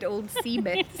weird old sea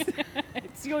myths.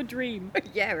 It's your dream.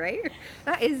 Yeah, right?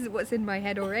 That is what's in my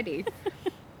head already.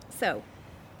 So,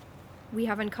 we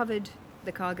have uncovered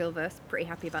the Cargill verse. Pretty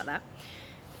happy about that.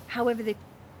 However, the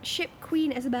ship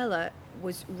Queen Isabella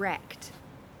was wrecked.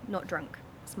 Not drunk.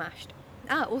 Smashed.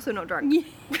 Also not drunk.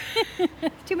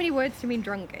 Too many words to mean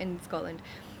drunk in Scotland.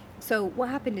 So what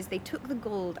happened is they took the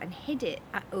gold and hid it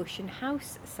at Ocean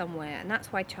House somewhere, and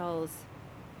that's why Charles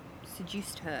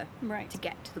seduced her Right. to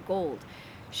get to the gold.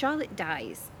 Charlotte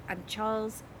dies, and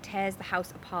Charles tears the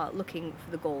house apart looking for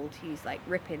the gold. He's like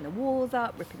ripping the walls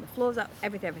up, ripping the floors up,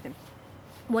 everything.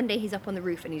 One day he's up on the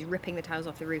roof and he's ripping the tiles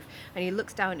off the roof, and he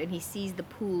looks down and he sees the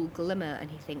pool glimmer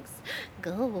and he thinks,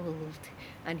 gold.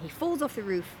 And he falls off the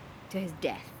roof to his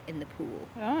death in the pool.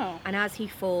 Oh. And as he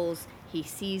falls, he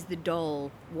sees the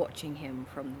doll watching him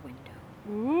from the window.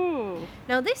 Ooh.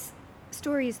 Now this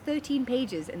story is 13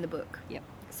 pages in the book. Yep.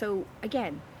 So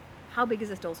again, how big is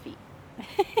this doll's feet?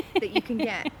 That you can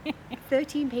get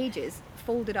 13 pages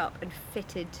folded up and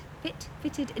fitted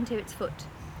into its foot.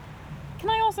 Can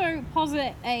I also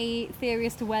posit a theory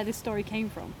as to where this story came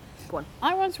from? Go on.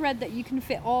 I once read that you can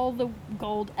fit all the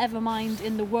gold ever mined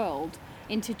in the world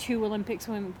into 2 Olympic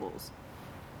swimming pools.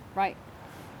 Right?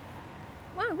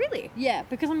 Wow, really? Yeah,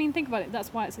 because I mean, think about it.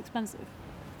 That's why it's expensive.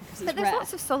 Because it's But there's rare.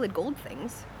 lots of solid gold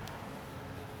things.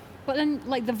 But then,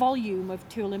 like, the volume of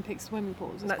 2 Olympic swimming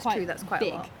pools is That's quite true, that's quite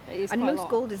big. a lot. It is And quite a most lot.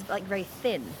 gold is like very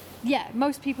thin. Yeah,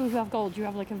 most people who have gold, you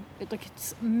have like a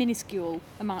minuscule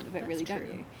amount of it, That's really, don't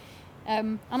true. you?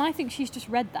 And I think she's just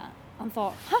read that and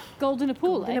thought, huh, gold in a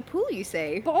pool, Gold in eh? a pool, you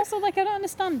say? But also, like, I don't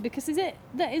understand, because is it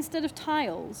that instead of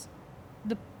tiles,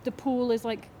 the pool is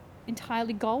like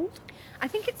entirely gold? I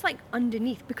think it's like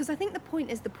underneath, because I think the point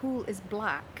is the pool is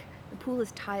black. The pool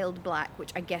is tiled black,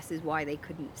 which I guess is why they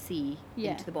couldn't see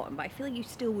Yeah. into the bottom. But I feel like you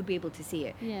still would be able to see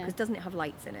it, Yeah. because doesn't it have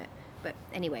lights in it? But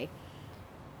anyway,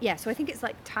 yeah. So I think it's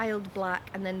like tiled black,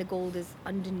 and then the gold is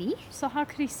underneath. So how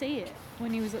could he see it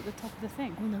when he was at the top of the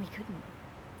thing? Oh no, he couldn't.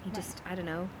 He Right. just, I don't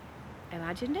know,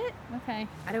 imagined it. Okay.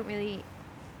 I don't really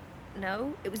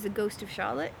know. It was the ghost of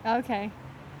Charlotte, Okay.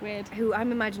 Weird. who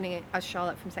I'm imagining it as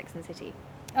Charlotte from Sex and the City.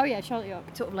 Oh yeah, Charlotte York.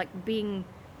 Sort of like being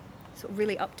sort of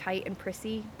really uptight and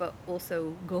prissy, but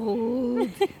also gold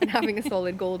and having a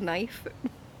solid gold knife.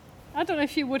 I don't know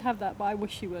if she would have that, but I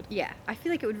wish she would. Yeah, I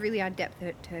feel like it would really add depth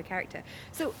to her character.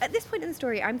 So at this point in the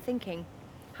story, I'm thinking,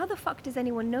 how the fuck does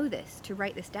anyone know this to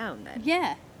write this down then?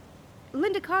 Yeah.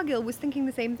 Linda Cargill was thinking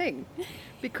the same thing.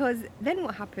 Because then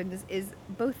what happens is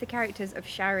both the characters of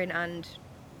Sharon and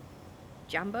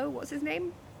Jambo, what's his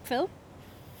name? Phil?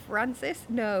 Francis?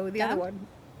 No, the Dan? other one.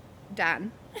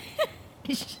 Dan.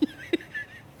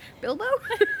 Bilbo?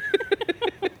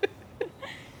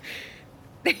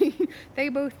 they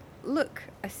both look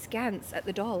askance at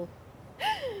the doll.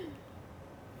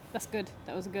 That's good.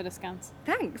 That was a good askance.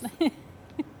 Thanks.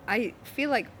 I feel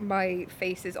like my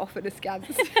face is often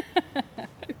askance.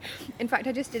 In fact,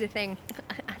 I just did a thing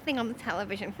on the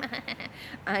television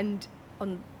and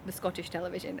on the Scottish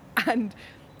television, and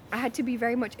I had to be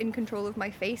very much in control of my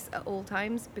face at all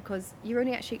times, because you're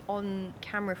only actually on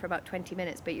camera for about 20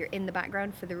 minutes, but you're in the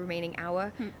background for the remaining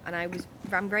hour. And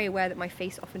I'm very aware that my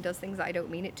face often does things that I don't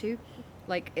mean it to.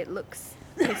 Like, it looks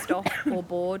pissed off or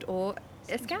bored or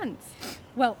askance.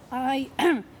 Well, I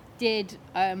did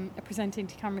a presenting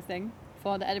to camera thing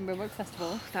for the Edinburgh Book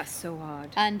Festival, That's so hard.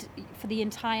 and for the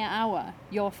entire hour,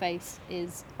 your face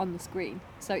is on the screen.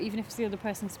 So even if it's the other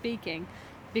person speaking,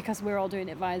 because we're all doing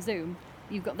it via Zoom,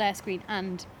 you've got their screen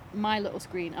and my little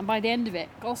screen, and by the end of it,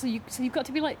 also you've got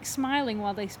to be like smiling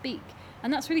while they speak,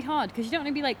 and that's really hard because you don't want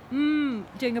to be like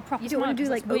doing a proper. You don't smile want to do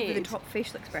 'cause like that's over the weird. top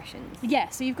facial expressions. Yeah,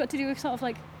 so you've got to do a sort of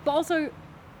like, but also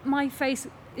my face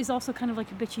is also kind of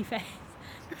like a bitchy face,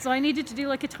 so I needed to do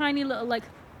like a tiny little like,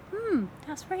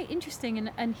 that's very interesting,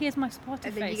 and here's my supportive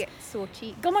And then face. you get sore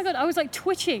cheeks. Oh my god, I was like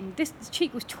twitching. This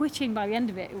cheek was twitching by the end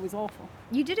of it. It was awful.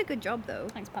 You did a good job though.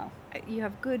 Thanks, pal. You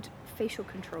have good facial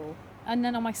control. And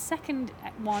then on my second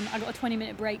one, I got a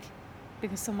 20-minute break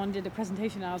because someone did a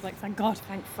presentation, and I was like, thank God.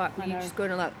 Thank fuck. Were I you know. just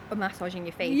going to like a massage in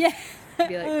your face? Yeah.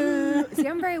 Be like, "Ugh." See,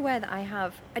 I'm very aware that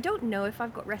I don't know if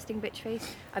I've got resting bitch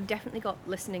face. I've definitely got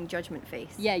listening judgment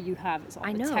face. Yeah, you have. It's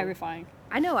I know. terrifying.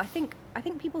 I know. I think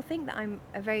people think that I'm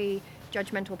a very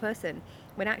judgmental person,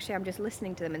 when actually I'm just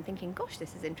listening to them and thinking, gosh,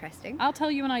 this is interesting. I'll tell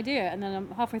you an idea, and then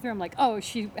I'm halfway through, I'm like, oh,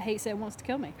 she hates it and wants to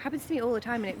kill me. Happens to me all the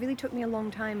time, and it really took me a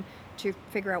long time to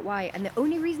figure out why. And the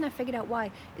only reason I figured out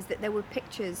why is that there were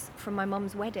pictures from my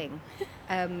mum's wedding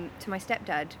to my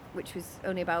stepdad, which was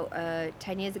only about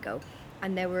 10 years ago,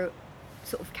 and there were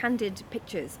sort of candid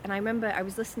pictures, and I remember I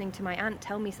was listening to my aunt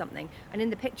tell me something, and in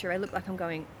the picture I look like I'm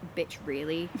going, bitch,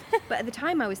 really? But at the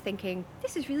time I was thinking,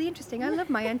 this is really interesting, I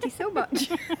love my auntie so much.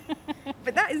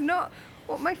 But that is not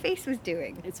what my face was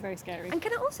doing. It's very scary. And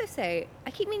can I also say,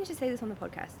 I keep meaning to say this on the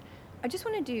podcast, I just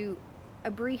want to do a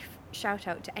brief shout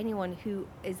out to anyone who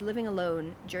is living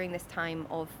alone during this time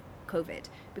of COVID,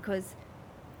 because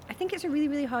I think it's a really,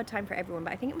 really hard time for everyone,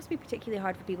 but I think it must be particularly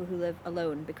hard for people who live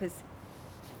alone, because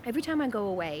every time I go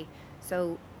away,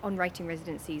 so on writing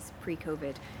residencies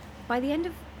pre-COVID, by the end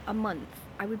of a month,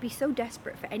 I would be so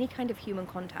desperate for any kind of human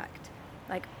contact,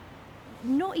 like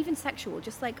not even sexual,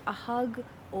 just like a hug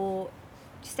or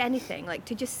just anything, like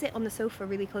to just sit on the sofa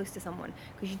really close to someone,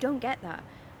 because you don't get that.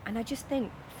 And I just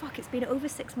think, fuck, it's been over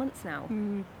 6 months now.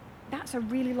 That's a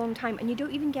really long time, and you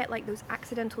don't even get like those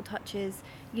accidental touches.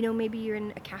 You know, maybe you're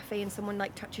in a cafe and someone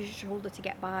like touches your shoulder to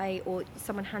get by, or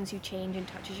someone hands you change and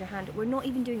touches your hand. We're not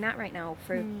even doing that right now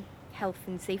for health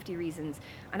and safety reasons,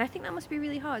 and I think that must be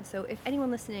really hard. So if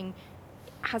anyone listening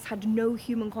has had no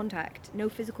human contact, no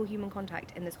physical human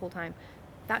contact in this whole time,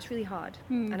 that's really hard.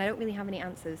 And I don't really have any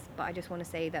answers, but I just want to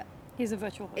say that Here's a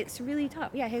virtual hug. it's really tough.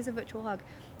 Yeah, here's a virtual hug,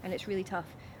 and it's really tough.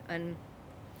 And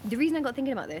the reason I got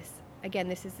thinking about this, again,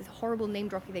 this is this horrible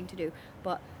name-dropping thing to do,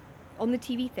 but on the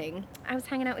TV thing, I was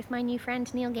hanging out with my new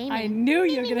friend, Neil Gaiman. I knew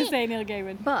you were going to say Neil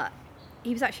Gaiman. But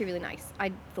he was actually really nice.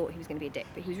 I thought he was going to be a dick,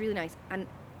 but he was really nice. And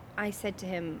I said to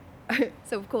him,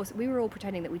 So, of course, we were all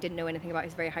pretending that we didn't know anything about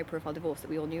his very high-profile divorce that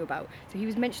we all knew about. So he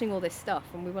was mentioning all this stuff,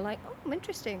 and we were like, oh,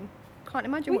 interesting. Can't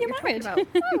imagine what you're talking about.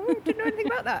 Oh, didn't know anything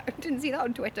about that. Didn't see that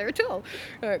on Twitter at all.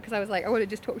 Because I was like, I want to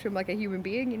just talk to him like a human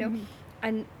being, you know?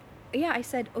 And yeah, I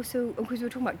said, oh, so, because we were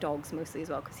talking about dogs mostly as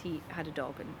well, because he had a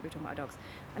dog and we were talking about dogs.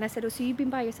 And I said, oh, so you've been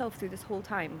by yourself through this whole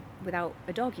time without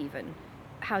a dog even?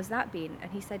 How's that been?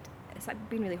 And he said, it's like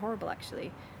been really horrible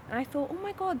actually. And I thought, oh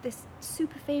my God, this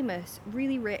super famous,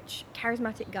 really rich,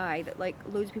 charismatic guy that like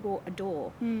loads of people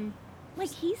adore. Like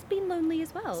he's been lonely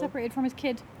as well. Separated from his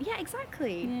kid. Yeah,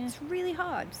 exactly. Yeah. It's really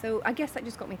hard. So I guess that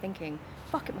just got me thinking,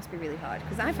 fuck, it must be really hard.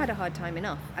 Because I've had a hard time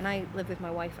enough. And I live with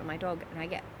my wife and my dog and I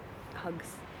get hugs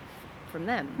from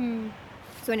them.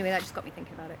 So anyway, that just got me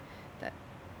thinking about it. That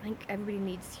I think everybody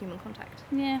needs human contact.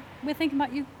 Yeah, we're thinking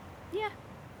about you. Yeah.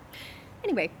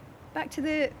 Anyway, back to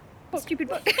the stupid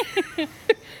book.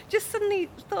 Just suddenly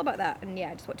thought about that and yeah,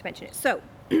 I just want to mention it. So,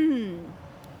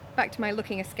 back to my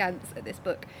looking askance at this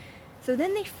book. So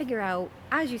then they figure out,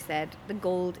 as you said, the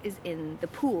gold is in the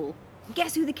pool.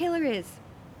 Guess who the killer is?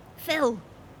 Phil.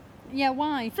 Yeah,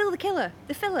 why? Phil the killer.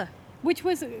 The filler. Which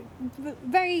was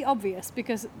very obvious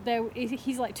because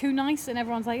he's like too nice and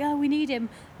everyone's like, oh, we need him.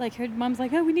 Like her mum's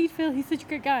like, oh, we need Phil. He's such a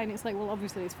great guy. And it's like, well,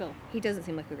 obviously it's Phil. He doesn't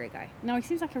seem like a great guy. No, he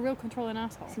seems like a real controlling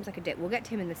asshole. Seems like a dick. We'll get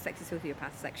to him in the sexy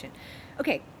sociopath section.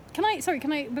 Okay.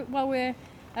 But while we're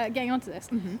getting onto this,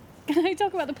 can I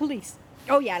talk about the police?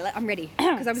 Oh yeah, I'm ready.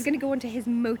 Because I was going to go on to his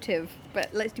motive,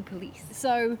 but let's do police.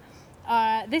 So,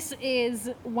 this is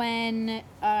when, is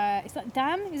that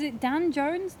Dan? Is it Dan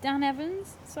Jones? Dan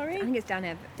Evans? Sorry? I think it's Dan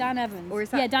Evans. Dan Evans. Or is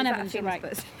that, yeah, Dan is Evans, that a you're right.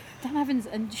 famous person? Dan Evans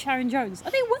and Sharon Jones.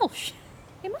 Are they Welsh?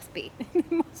 It must be.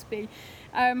 It must be.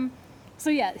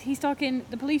 So yeah, he's talking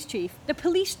the police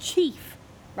chief,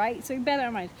 right? So bear that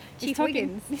in mind. Chief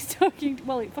Wiggins. He's talking.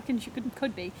 Well, it fucking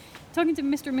could be talking to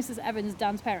Mr. and Mrs. Evans,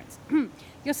 Dan's parents.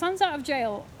 Your son's out of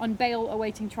jail on bail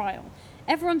awaiting trial.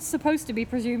 Everyone's supposed to be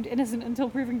presumed innocent until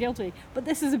proven guilty, but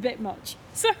this is a bit much.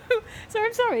 So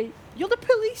I'm sorry, you're the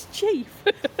police chief,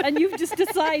 and you've just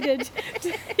decided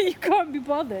you can't be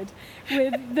bothered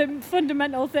with the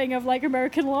fundamental thing of like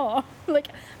American law. Like,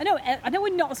 I know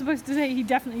we're not supposed to say he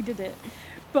definitely did it,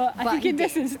 but I think in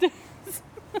this instance.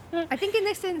 I think in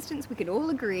this instance we can all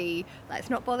agree, let's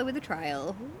not bother with the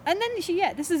trial. And then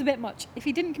this is a bit much. If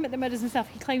he didn't commit the murders himself,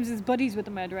 he claims his buddies with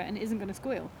the murderer and isn't going to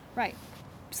squeal. Right.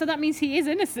 So that means he is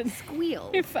innocent. Squeal.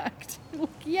 In fact.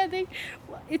 Yeah,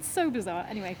 it's so bizarre.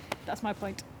 Anyway, that's my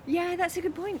point. Yeah, that's a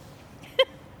good point.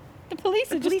 The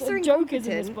police are just jokers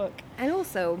in this book. And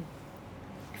also,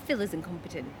 Phil is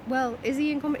incompetent. Well, is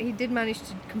he incompetent? He did manage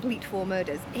to complete 4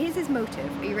 murders. Here's his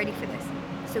motive. Are you ready for this?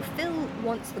 So Phil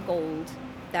wants the gold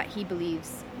that he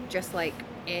believes, just like,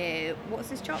 what's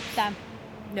his job? Dan.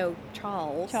 No,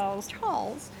 Charles.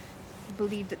 Charles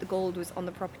believed that the gold was on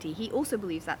the property. He also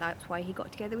believes that that's why he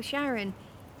got together with Sharon.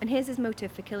 And here's his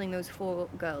motive for killing those 4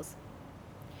 girls.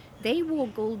 They wore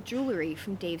gold jewellery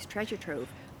from Dave's treasure trove,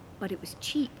 but it was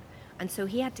cheap. And so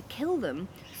he had to kill them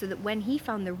so that when he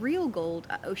found the real gold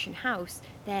at Ocean House,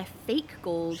 their fake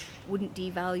gold wouldn't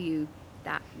devalue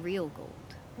that real gold.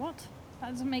 What?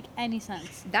 That doesn't make any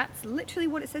sense. That's literally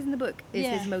what it says in the book, is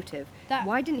his motive.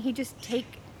 Why didn't he just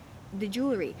take the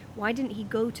jewellery? Why didn't he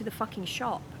go to the fucking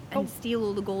shop and steal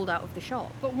all the gold out of the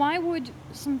shop? But why would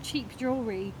some cheap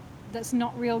jewellery that's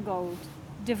not real gold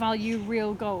devalue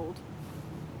real gold?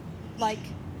 Like...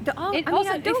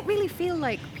 I don't really feel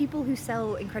like people who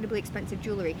sell incredibly expensive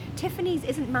jewellery... Tiffany's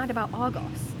isn't mad about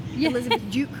Argos. Elizabeth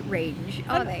Duke range,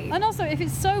 are they? And also, if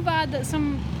it's so bad that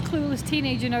some clueless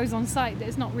teenager knows on site that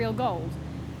it's not real gold,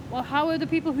 well, how are the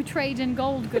people who trade in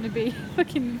gold going to be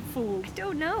fucking fooled? I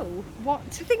don't know. What?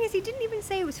 The thing is, he didn't even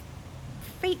say it was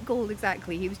fake gold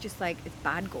exactly. He was just like, it's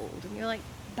bad gold. And you're like,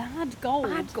 bad gold?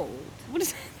 Bad gold. What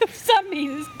does that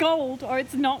mean? It's gold or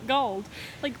it's not gold?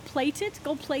 Like plated?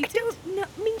 Gold plated? I don't know.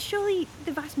 I mean, surely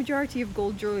the vast majority of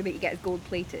gold jewellery that you get is gold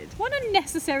plated. What an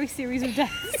unnecessary series of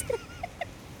deaths.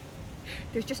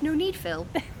 There's just no need, Phil.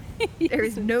 There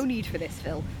is no need for this,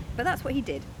 Phil. But that's what he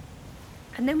did.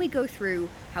 And then we go through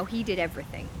how he did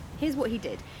everything. Here's what he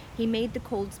did. He made the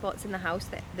cold spots in the house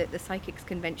that the Psychics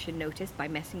Convention noticed by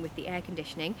messing with the air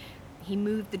conditioning. He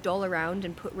moved the doll around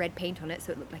and put red paint on it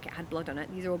so it looked like it had blood on it.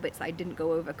 These are all bits that I didn't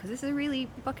go over because this is really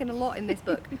fucking a lot in this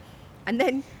book. And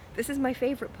then, this is my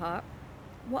favourite part.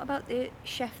 What about the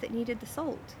chef that needed the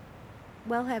salt?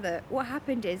 Well, Heather, what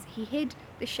happened is he hid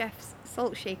the chef's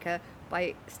salt shaker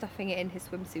by stuffing it in his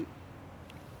swimsuit.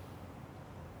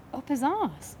 Up his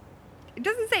arse? It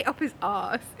doesn't say up his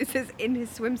arse. It says in his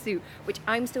swimsuit, which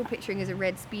I'm still picturing as a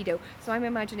red Speedo. So I'm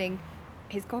imagining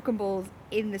his cock and balls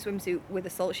in the swimsuit with a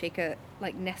salt shaker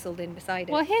like nestled in beside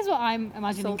it. Well, here's what I'm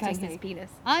imagining, salting Kirsty. his penis.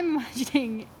 I'm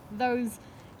imagining those,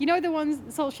 you know, the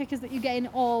ones, salt shakers that you get in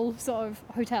all sort of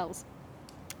hotels,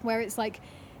 where it's like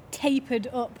tapered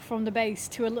up from the base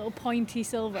to a little pointy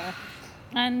silver,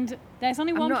 and there's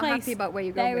only one I'm not place. happy about where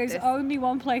you're going There with is this. only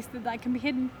one place that can be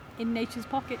hidden, in nature's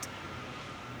pocket.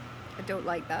 I don't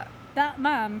like that. That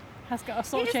man has got a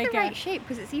salt It is shaker, the right shape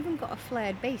because it's even got a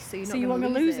flared base, so you're not so you going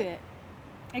won't to lose it.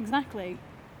 Exactly.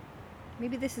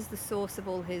 Maybe this is the source of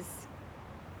all his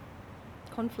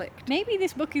conflict. Maybe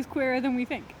this book is queerer than we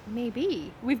think.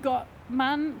 Maybe. We've got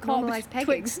man caught Normalised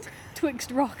pegging.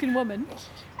 twixt rock and woman,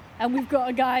 and we've got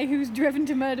a guy who's driven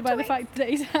to murder by the fact that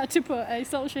he's had to put a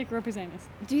salt shaker up his anus.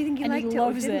 Do you think he And he liked it or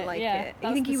loves didn't it, like yeah, it? You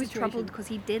that's think the he was situation. troubled because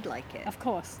he did like it? Of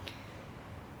course.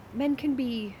 Men can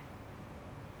be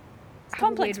It's have a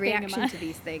complex weird being a reaction man. to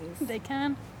these things. They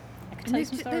can. I could And tell you there's,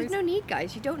 some there's stories. no need,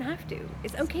 guys. You don't have to.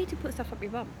 It's okay to put stuff up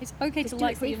your bum. It's okay Just to do it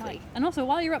like what you safely. like. And also,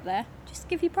 while you're up there, just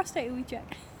give your prostate a wee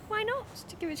check. Why not? Just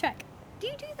to give it a check. Do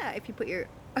you do that if you put your,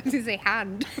 I was going to say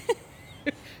hand,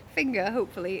 finger,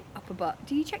 hopefully, up a butt?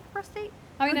 Do you check the prostate?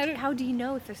 I mean, how, I do, don't- how do you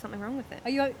know if there's something wrong with it? Are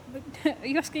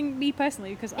you asking me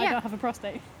personally? Because I Yeah. don't have a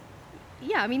prostate.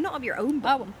 Yeah, I mean, not up your own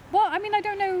Oh, bum. well, I mean, I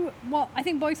don't know what. I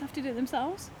think boys have to do it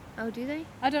themselves. Oh, do they?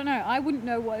 I don't know. I wouldn't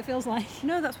know what it feels like.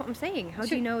 No, that's what I'm saying. How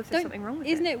do you know if there's something wrong with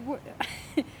isn't it?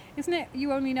 Isn't it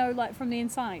you only know like from the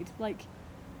inside, like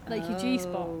your G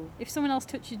spot? Oh. If someone else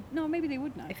touched you, no, maybe they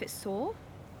would know. If it's sore?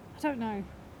 I don't know.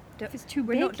 If it's too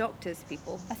We're big. not doctors,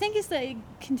 people. I think it's that it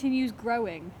continues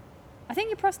growing. I think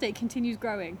your prostate continues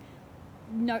growing.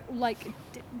 No,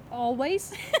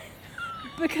 always.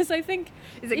 Because I think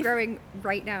Is it if- growing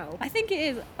right now? I think it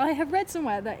is. I have read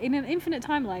somewhere that in an infinite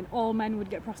timeline, all men would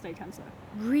get prostate cancer.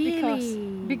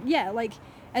 Really? Yeah,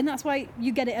 and that's why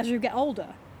you get it as you get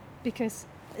older. Because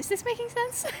is this making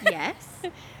sense? Yes.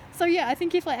 So yeah, I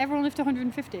think if everyone lived to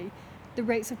 150, the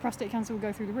rates of prostate cancer would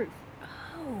go through the roof.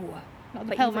 Oh. Not the But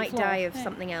you pelvic might floor. die of Yeah,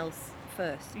 something else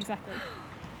first. Exactly.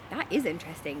 That is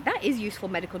interesting. That is useful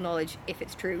medical knowledge if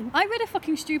it's true. I read a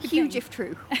fucking stupid Huge thing. if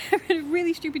true. I read a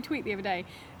really stupid tweet the other day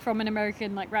from an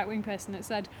American right wing person that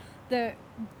said the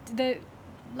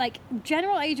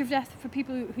general age of death for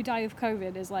people who die of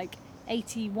COVID is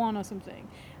 81 or something,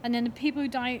 and then the people who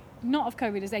die not of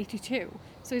COVID is 82.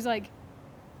 So he's the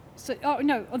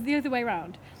other way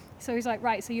around. So he's like,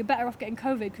 right, so you're better off getting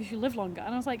COVID because you live longer.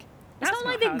 And I was like, it's That's not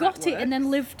like not how they that got it and then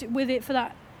works. lived with it for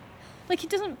that. It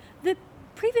doesn't. The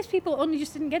previous people only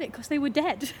just didn't get it because they were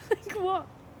dead. What?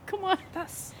 Come on.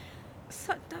 That's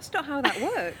not how that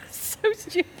works. So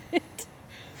stupid.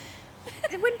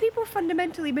 When people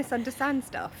fundamentally misunderstand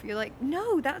stuff, you're like,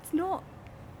 no, that's not.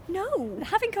 No.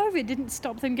 Having COVID didn't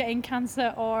stop them getting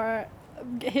cancer or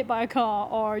get hit by a car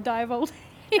or die of old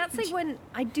age. That's like when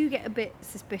I do get a bit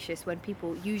suspicious when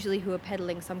people, usually who are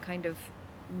peddling some kind of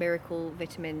miracle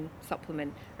vitamin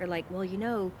supplement, are like, well,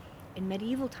 in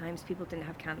medieval times people didn't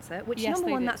have cancer, which Yes, number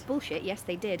they one, did. that's bullshit. Yes,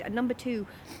 they did. And number two,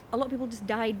 a lot of people just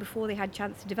died before they had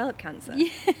chance to develop cancer. Yeah.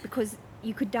 Because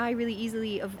you could die really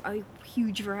easily of a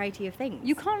huge variety of things.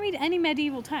 You can't read any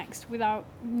medieval text without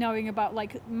knowing about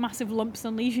massive lumps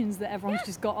and lesions that everyone's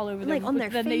just got all over them. on but their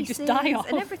then faces they just die off.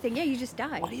 and everything. Yeah, you just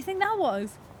die. What do you think that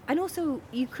was? And also,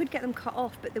 you could get them cut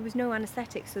off, but there was no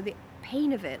anaesthetic, so the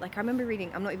pain of it, I remember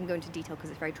reading, I'm not even going into detail because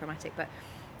it's very traumatic, but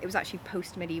it was actually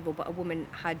post-medieval, but a woman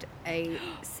had a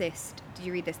cyst. Did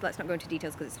you read this? Let's not go into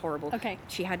details because it's horrible. Okay.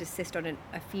 She had a cyst on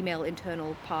a female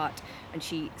internal part, and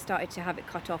she started to have it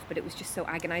cut off, but it was just so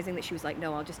agonising that she was like,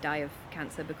 no, I'll just die of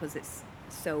cancer because it's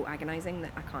so agonising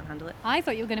that I can't handle it. I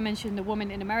thought you were going to mention the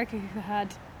woman in America who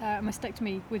had a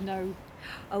mastectomy with no...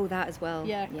 Oh, that as well.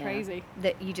 Yeah, crazy.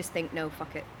 That you just think, no,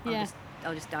 fuck it. Yeah.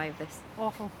 I'll just die of this.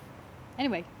 Awful.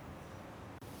 Anyway,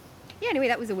 Yeah, anyway,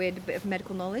 that was a weird bit of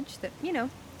medical knowledge that,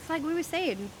 it's like we were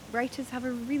saying, writers have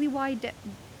a really wide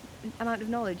amount of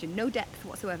knowledge and no depth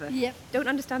whatsoever. Yep. Don't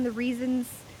understand the reasons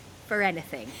for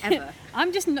anything, ever.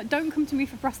 I'm just... don't come to me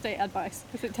for prostate advice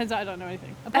because it turns out I don't know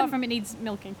anything. Apart from it needs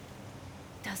milking.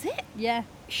 Does it? Yeah.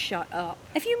 Shut up.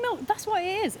 If you milk... That's what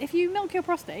it is. If you milk your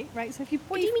prostate, right, so if you...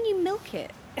 What do you mean you milk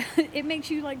it? It makes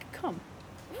you, come.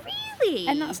 Really?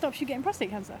 And that stops you getting prostate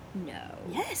cancer. No.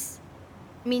 Yes.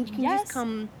 I mean, you can Yes. just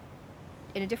come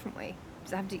in a different way.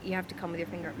 So you have to come with your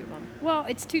finger up your bum. Well,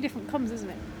 it's two different comes, isn't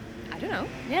it? I don't know.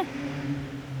 Yeah.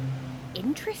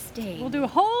 Interesting. We'll do a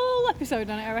whole episode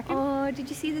on it, I reckon. Oh, did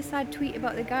you see the sad tweet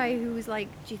about the guy who was like,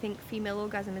 do you think female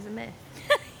orgasm is a myth?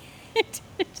 It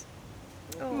did.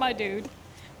 Oh. My dude.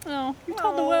 Oh, you've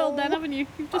told the world then, Oh. haven't you?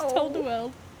 You've just told the Oh.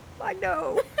 world. I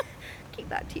know. Keep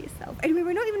that to yourself. Anyway,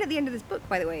 we're not even at the end of this book,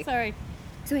 by the way. Sorry.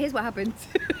 So here's what happens.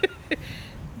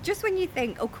 Just when you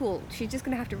think, oh cool, she's just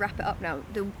going to have to wrap it up now,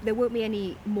 there won't be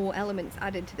any more elements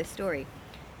added to this story.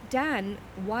 Dan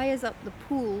wires up the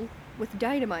pool with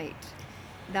dynamite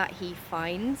that he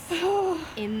finds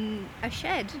in a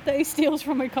shed. That he steals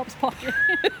from a cop's pocket.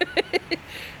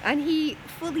 And he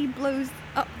fully blows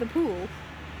up the pool.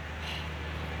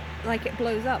 Like it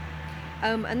blows up.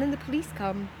 And then the police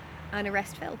come and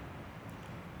arrest Phil.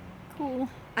 Cool.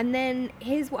 And then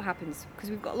here's what happens, because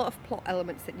we've got a lot of plot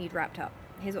elements that need wrapped up.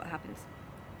 Here's what happens.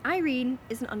 Irene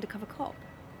is an undercover cop.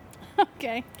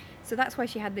 Okay. So that's why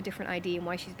she had the different ID and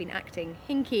why she's been acting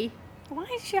hinky. Why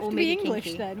does she have Or to be maybe English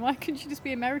kinky. then? Why couldn't she just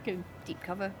be American? Deep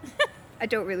cover. I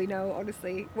don't really know,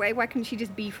 honestly. Why couldn't she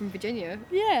just be from Virginia?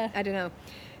 Yeah. I don't know.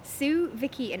 Sue,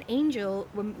 Vicky, and Angel,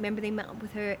 remember they met up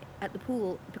with her at the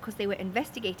pool because they were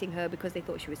investigating her because they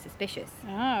thought she was suspicious.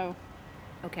 Oh.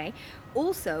 Okay.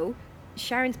 Also,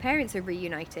 Sharon's parents are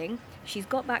reuniting. She's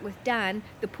got back with Dan.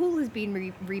 The pool has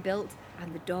been rebuilt,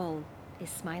 and the doll is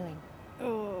smiling.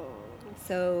 Oh.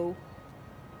 So,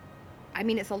 I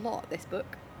mean, it's a lot, this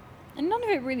book. And none of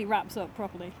it really wraps up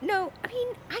properly. No, I mean,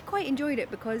 I quite enjoyed it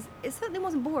because it certainly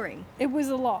wasn't boring. It was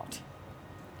a lot.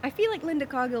 I feel like Linda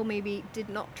Cargill maybe did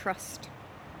not trust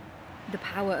the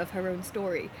power of her own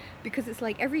story, because it's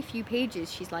like every few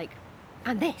pages she's like,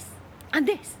 and this, and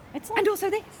this, It's like- and also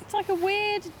this. It's like a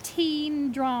weird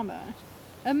teen drama,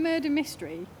 a murder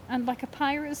mystery, and like a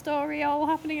pirate story all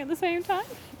happening at the same time.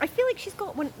 I feel like she's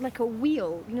got one, like a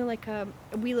wheel, you know, like a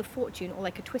wheel of fortune or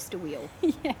like a twister wheel,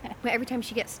 Yeah. where every time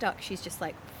she gets stuck, she's just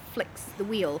like flicks the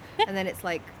wheel, and then it's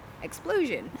like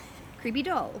explosion, creepy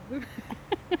doll.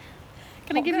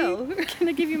 Can I Hot give girl. you? Can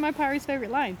I give you my pirate's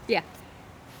favorite line? Yeah.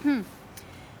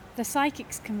 The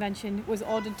psychics convention was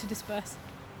ordered to disperse.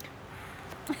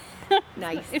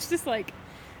 Nice. It's just like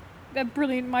a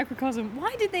brilliant microcosm.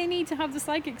 Why did they need to have the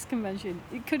psychics convention?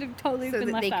 It could have totally So been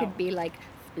that left they out. could be like,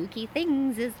 spooky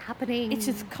things is happening. It's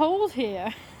just cold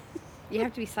here. You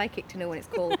have to be psychic to know when it's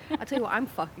cold. I'll tell you what, I'm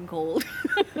fucking cold.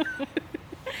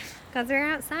 Because we're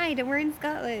outside and we're in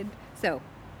Scotland. So,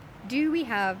 do we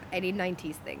have any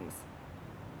 90s things?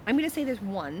 I'm going to say there's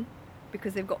one,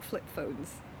 because they've got flip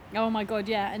phones. Oh my god,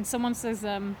 yeah. And someone says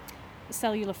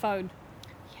cellular phone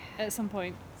at some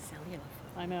point. Cellular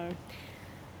I know.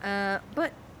 phone.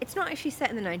 But it's not actually set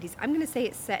in the 90s. I'm going to say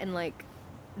it's set in like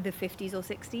the 50s or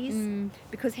 60s.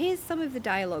 Because here's some of the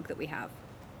dialogue that we have.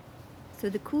 So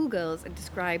the cool girls are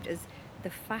described as the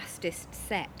fastest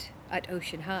set at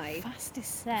Ocean High.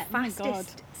 Fastest set. Oh my god.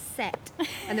 Fastest set.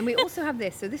 And then we also have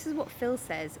this. So this is what Phil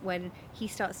says when he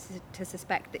starts to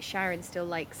suspect that Sharon still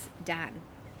likes Dan.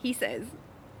 He says,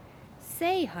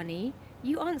 "Say, honey,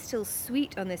 you aren't still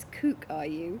sweet on this kook, are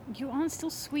you? You aren't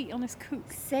still sweet on this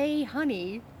kook. Say,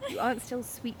 honey, you aren't still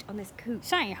sweet on this kook."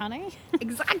 Say, honey.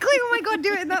 Exactly. Oh my God,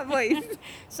 do it in that voice.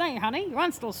 Say, honey, you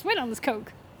aren't still sweet on this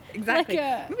coke. Exactly.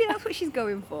 Like, Maybe that's what she's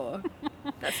going for.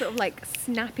 That sort of like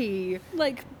snappy.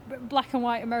 Like black and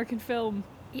white American film.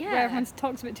 Yeah. Where everyone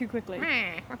talks a bit too quickly.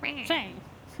 Say.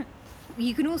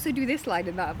 You can also do this line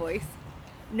in that voice.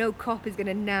 "No cop is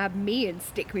gonna nab me and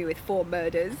stick me with 4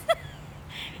 murders."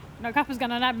 No cop is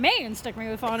gonna nab me and stick me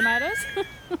with 4 murders.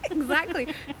 Exactly.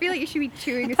 I feel like you should be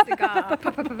chewing a cigar.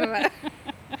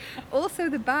 Also,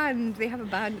 the band, they have a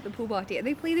band at the pool party and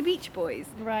they play the Beach Boys.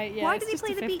 Right, yeah. Why it's do they just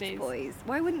play the Beach 50s. Boys?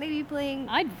 Why wouldn't they be playing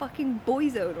I'd- fucking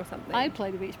Boyzone or something? I'd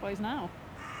play the Beach Boys now.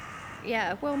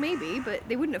 Yeah, well, maybe, but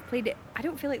they wouldn't have played it. I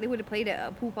don't feel like they would have played it at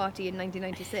a pool party in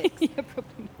 1996. Yeah,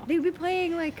 probably not. They would be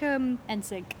playing like,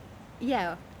 NSYNC.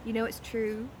 yeah, you know, it's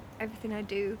true. Everything I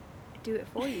do it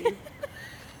for you.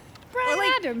 Brian Or,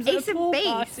 like, Adams Ace at a of pool Base.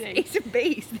 party. Ace of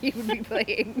Base they would be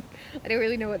playing. I don't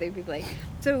really know what they'd be playing.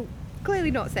 So, clearly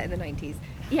not set in the 90s.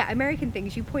 Yeah, American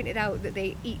things, you pointed out that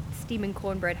they eat steaming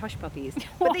cornbread hush puppies.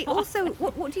 But they also,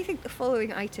 what do you think the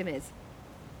following item is?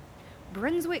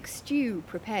 Brunswick stew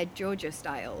prepared Georgia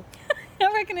style.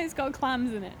 I reckon it's got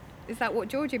clams in it. Is that what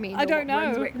Georgia means? I or don't what know.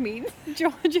 Brunswick means?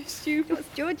 Georgia stew. What's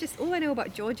Georgia? All I know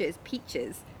about Georgia is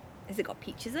peaches. Has it got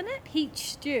peaches in it?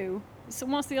 Peach stew. So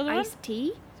what's the other Iced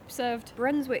tea? one? Served.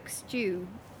 Brunswick stew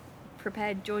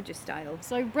prepared Georgia style.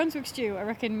 So Brunswick stew, I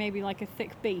reckon maybe like a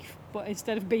thick beef, but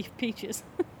instead of beef, peaches.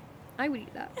 I would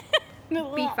eat that.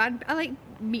 Beef and I like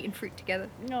meat and fruit together.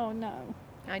 Oh no.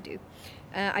 I do.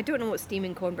 I don't know what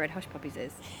steaming cornbread hush puppies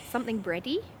is. Something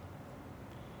bready?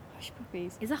 Hush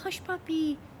puppies. Is a hush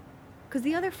puppy? Because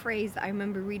the other phrase that I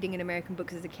remember reading in American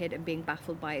books as a kid and being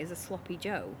baffled by is a sloppy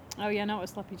Joe, Oh yeah, I know what a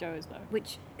sloppy Joe is though.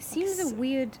 which seems a s-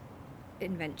 weird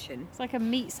invention. It's like a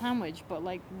meat sandwich, but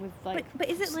like with like. But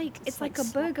is it like it's like a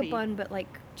burger sloppy. bun but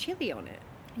like chili on it?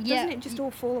 Yeah. Doesn't it just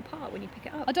all fall apart when you pick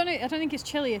it up? I don't know. I don't think it's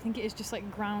chili. I think it is just like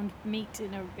ground meat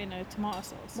in a tomato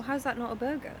sauce. Well, how's that not a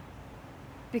burger?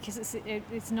 Because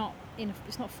it's not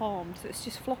formed. So it's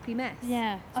just floppy mess.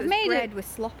 Yeah. So I've it's made bread with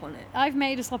slop on it. I've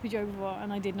made a sloppy joe before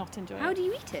and I did not enjoy it. How do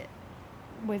you eat it?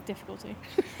 With difficulty.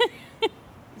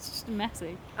 It's just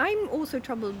messy. I'm also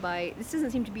troubled by, this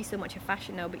doesn't seem to be so much a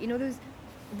fashion now, but you know those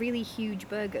really huge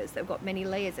burgers that have got many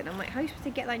layers in? I'm like, how are you supposed to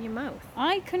get that in your mouth?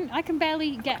 I can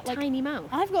barely get A tiny mouth.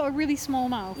 I've got a really small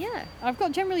mouth. Yeah. I've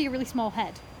got generally a really small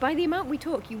head. By the amount we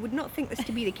talk, you would not think this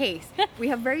to be the case. We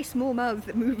have very small mouths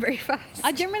that move very fast.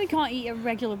 I generally can't eat a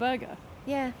regular burger.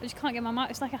 Yeah. I just can't get my mouth.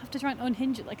 It's like I have to try and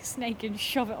unhinge it like a snake and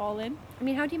shove it all in. I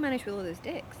mean, how do you manage with all those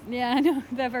dicks? Yeah, I know.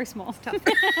 They're very small. Tough.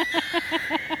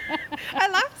 I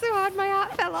laughed so hard my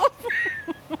hat fell off.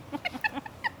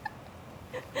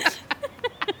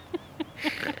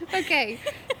 Okay,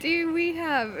 do we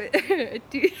have...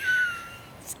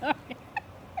 Sorry.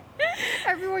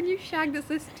 Everyone you shagged that's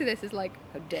listening to this is like,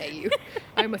 how dare you?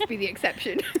 I must be the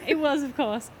exception. It was, of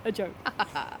course, a joke.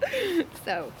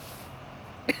 So,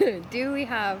 do we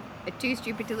have a too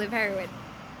stupid to live heroine?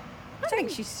 I don't think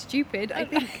she's stupid. I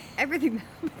think everything that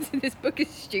happens in this book is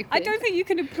stupid. I don't think you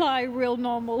can apply real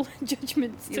normal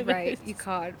judgments to You're this. right, you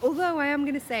can't. Although I am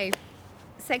going to say,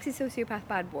 sexy sociopath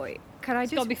bad boy.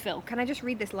 It's gotta be Phil. Can I just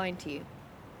read this line to you?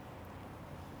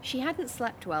 She hadn't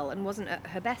slept well and wasn't at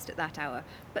her best at that hour,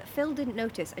 but Phil didn't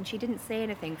notice and she didn't say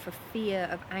anything for fear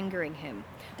of angering him.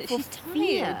 That For she's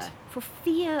fear- tired. For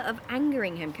fear of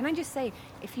angering him. Can I just say,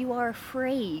 if you are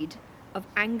afraid of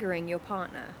angering your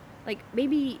partner, like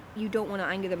maybe you don't want to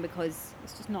anger them because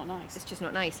It's just not nice. it's just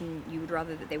not nice and you would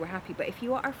rather that they were happy, but if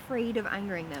you are afraid of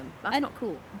angering them, that's And- not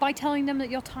cool. By telling them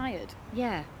that you're tired.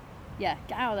 Yeah, Yeah,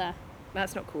 get out of there.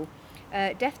 that's not cool.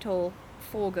 Death toll,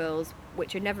 4 girls,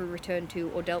 which are never returned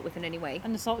to or dealt with in any way.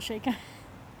 And the salt shaker.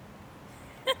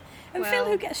 And Phil,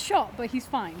 Well- who gets shot, but he's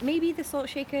fine. Maybe the salt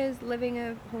shaker is living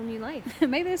a whole new life.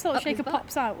 Maybe the salt Up his shaker butt.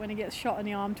 pops out when he gets shot in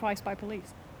the arm twice by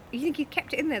police. You think he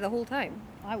kept it in there the whole time?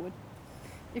 I would.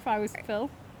 If I was Phil.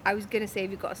 I was going to say,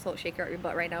 have you got a salt shaker at your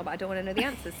butt right now, but I don't want to know the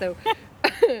answer. So,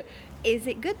 is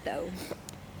it good though?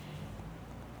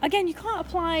 Again, you can't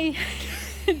apply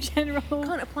general...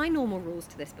 Can't apply normal rules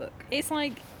to this book. It's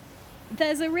like,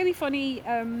 there's a really funny...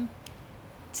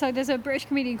 so there's a British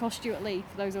comedian called Stuart Lee,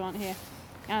 for those who aren't here.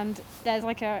 And there's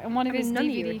like a... And one of I his mean, none DVD...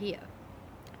 of you are here.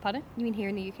 Pardon? You mean here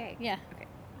in the UK? Yeah.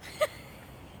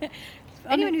 Okay.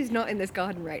 Anyone who's not in this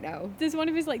garden right now. There's one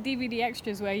of his like DVD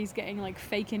extras where he's getting like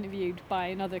fake interviewed by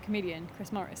another comedian,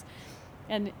 Chris Morris,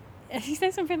 and he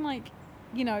says something like,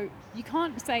 you know, you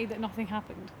can't say that nothing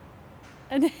happened,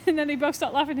 and then they both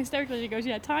start laughing hysterically. And he goes,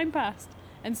 yeah, time passed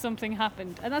and something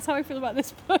happened, and that's how I feel about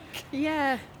this book.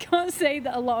 Yeah. Can't say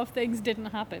that a lot of things didn't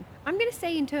happen. I'm going to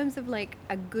say in terms of like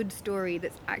a good story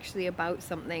that's actually about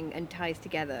something and ties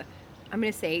together, I'm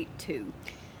going to say 2.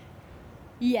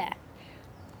 Yeah,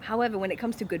 However, when it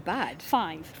comes to good bad,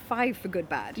 5. 5 for good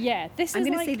bad. Yeah, this I'm is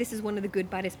going to like say this is one of the good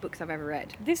baddest books I've ever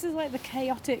read. this is like the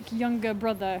chaotic younger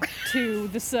brother to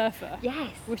The Surfer. Yes.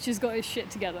 Which has got his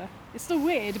shit together. It's still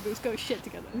weird, but it's got his shit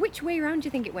together. Which way around do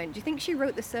you think it went? Do you think she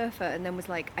wrote The Surfer and then was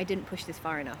like, I didn't push this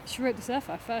far enough? She wrote The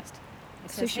Surfer first.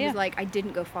 It So says she here. was like, I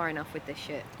didn't go far enough with this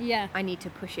shit. Yeah. I need to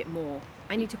push it more.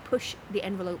 I need to push the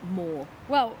envelope more.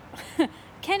 Well,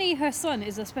 Kenny, her son,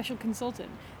 is a special consultant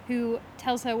who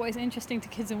tells her what is interesting to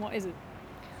kids and what isn't.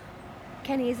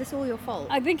 Kenny, is this all your fault?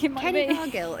 I think it might Kenny be.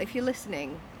 Cargill, if you're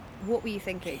listening, what were you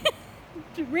thinking?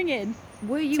 Ring in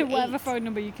Were you to whatever 8? phone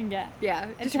number you can get. Yeah,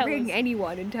 and just tell ring us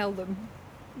anyone and tell them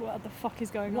what the fuck is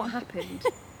going what on. happened.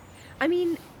 I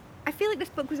mean, I feel like this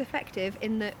book was effective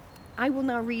in that I will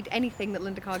now read anything that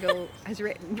Linda Cargill has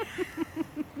written.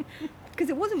 Because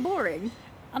it wasn't boring.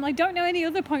 And I don't know any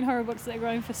other point horror books that are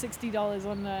going for $60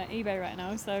 on eBay right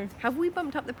now, so Have we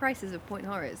bumped up the prices of point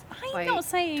horrors I'm by not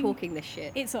saying talking this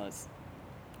shit? it's us.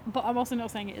 But I'm also not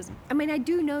saying it isn't. I mean, I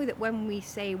do know that when we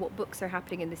say what books are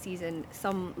happening in the season,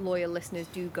 some loyal listeners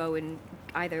do go and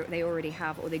either they already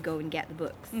have or they go and get the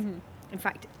books. Mm-hmm. In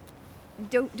fact,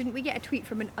 didn't we get a tweet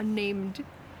from an unnamed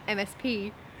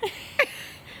MSP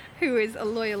who is a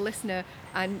loyal listener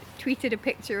and tweeted a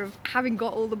picture of having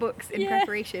got all the books in Yeah.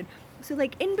 preparation? So,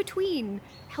 like, in between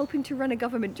helping to run a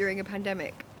government during a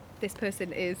pandemic, this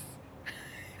person is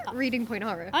reading point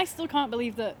horror. I still can't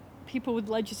believe that people with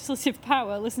legislative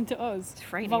power listen to us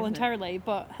frightening, isn't it? voluntarily,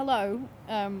 but hello,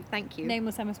 Thank you.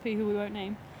 nameless MSP who we won't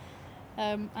name.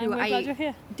 And Who we're glad you're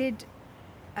here. did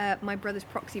my brother's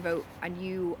proxy vote, and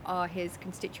you are his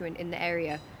constituent in the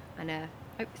area, and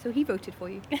so he voted for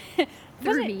you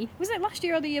through me. Was it last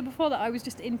year or the year before that I was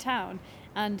just in town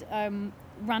and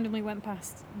randomly went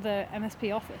past the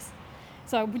MSP office?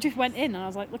 So we just went in and I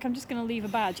was like, look, I'm just going to leave a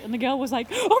badge. And the girl was like,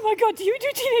 oh my God, do you do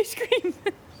Teenage Scream?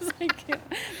 I was like,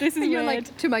 this is And you're weird.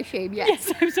 like, to my shame, yes.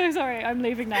 Yes, I'm so sorry. I'm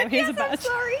leaving now. Here's a badge. I'm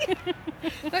sorry.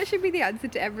 That should be the answer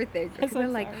to everything. Yes, They're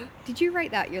I'm like, sorry. did you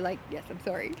write that? You're like, yes, I'm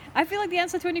sorry. I feel like the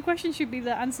answer to any question should be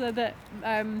the answer that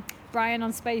Brian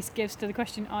on Space gives to the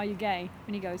question, are you gay?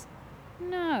 And he goes,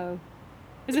 no.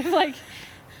 As if like,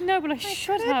 no, but I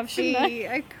should have, shouldn't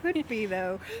I? I could be,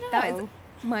 though. No. That is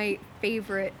my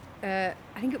favourite. I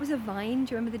think it was a Vine.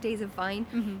 Do you remember the days of Vine?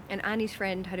 Mm-hmm. And Annie's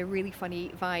friend had a really funny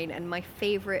Vine, and my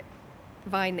favourite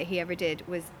Vine that he ever did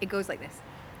was, it goes like this.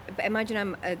 But imagine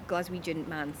I'm a Glaswegian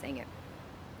man saying it.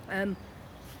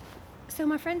 So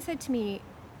my friend said to me,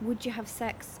 would you have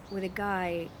sex with a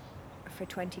guy for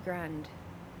 20 grand?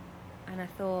 And I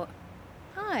thought,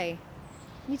 hi, I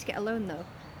need to get a loan though.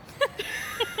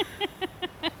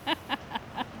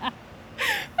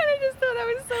 And I just thought that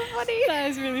was so funny. That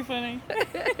is really funny.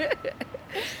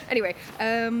 Anyway,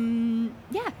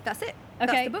 yeah, that's it.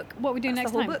 That's Okay, the book. what we do That's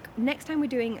next the whole time? book. Next time we're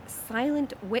doing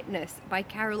Silent Witness by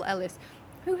Carol Ellis,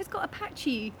 who has got a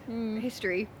patchy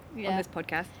history on Yeah. this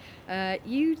podcast.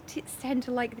 You tend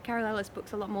to like the Carol Ellis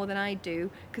books a lot more than I do,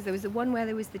 because there was the one where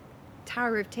there was the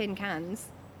Tower of Tin Cans.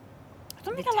 I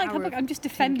don't think The I like her Tower book. of I'm just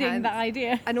Tin defending Cans. that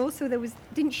idea. And also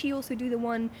didn't she also do the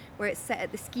one where it's set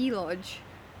at the ski lodge?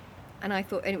 And I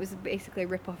thought, and it was basically a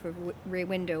rip-off of Rear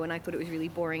Window, and I thought it was really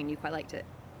boring, and you quite liked it.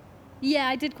 Yeah,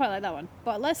 I did quite like that one.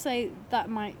 But let's say that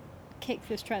might kick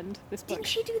this trend, this book. Didn't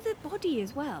she do the body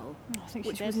as well? I think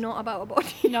Which she was did. not about a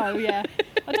body. No, yeah.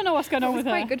 I don't know what's going It on was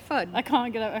with her. quite good fun. I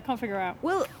can't figure out.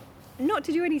 Well, not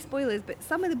to do any spoilers, but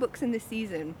some of the books in this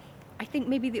season, I think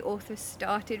maybe the author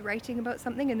started writing about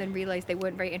something and then realised they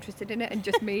weren't very interested in it and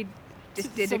just did a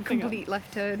Something complete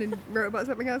left turn and wrote about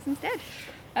something else instead.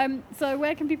 So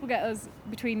where can people get us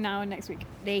between now and next week?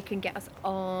 They can get us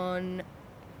on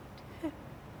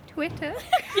Twitter.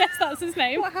 Yes, that's his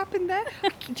name. What happened there?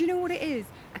 Do you know what it is?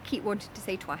 I keep wanting to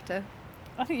say Twatter.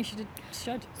 I think you should.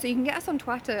 So you can get us on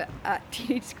Twitter at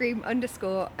Teenage Scream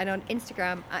 _ and on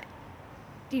Instagram at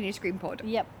Teenage Scream Pod.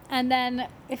 Yep. And then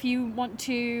if you want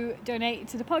to donate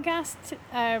to the podcast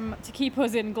to keep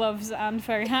us in gloves and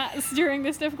furry hats during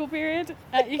this difficult period,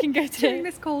 you can go to During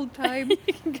this cold time. you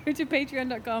can go to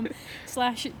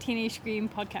patreon.com/Teenage Scream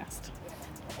Podcast.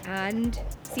 And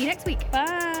see you next week.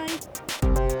 Bye.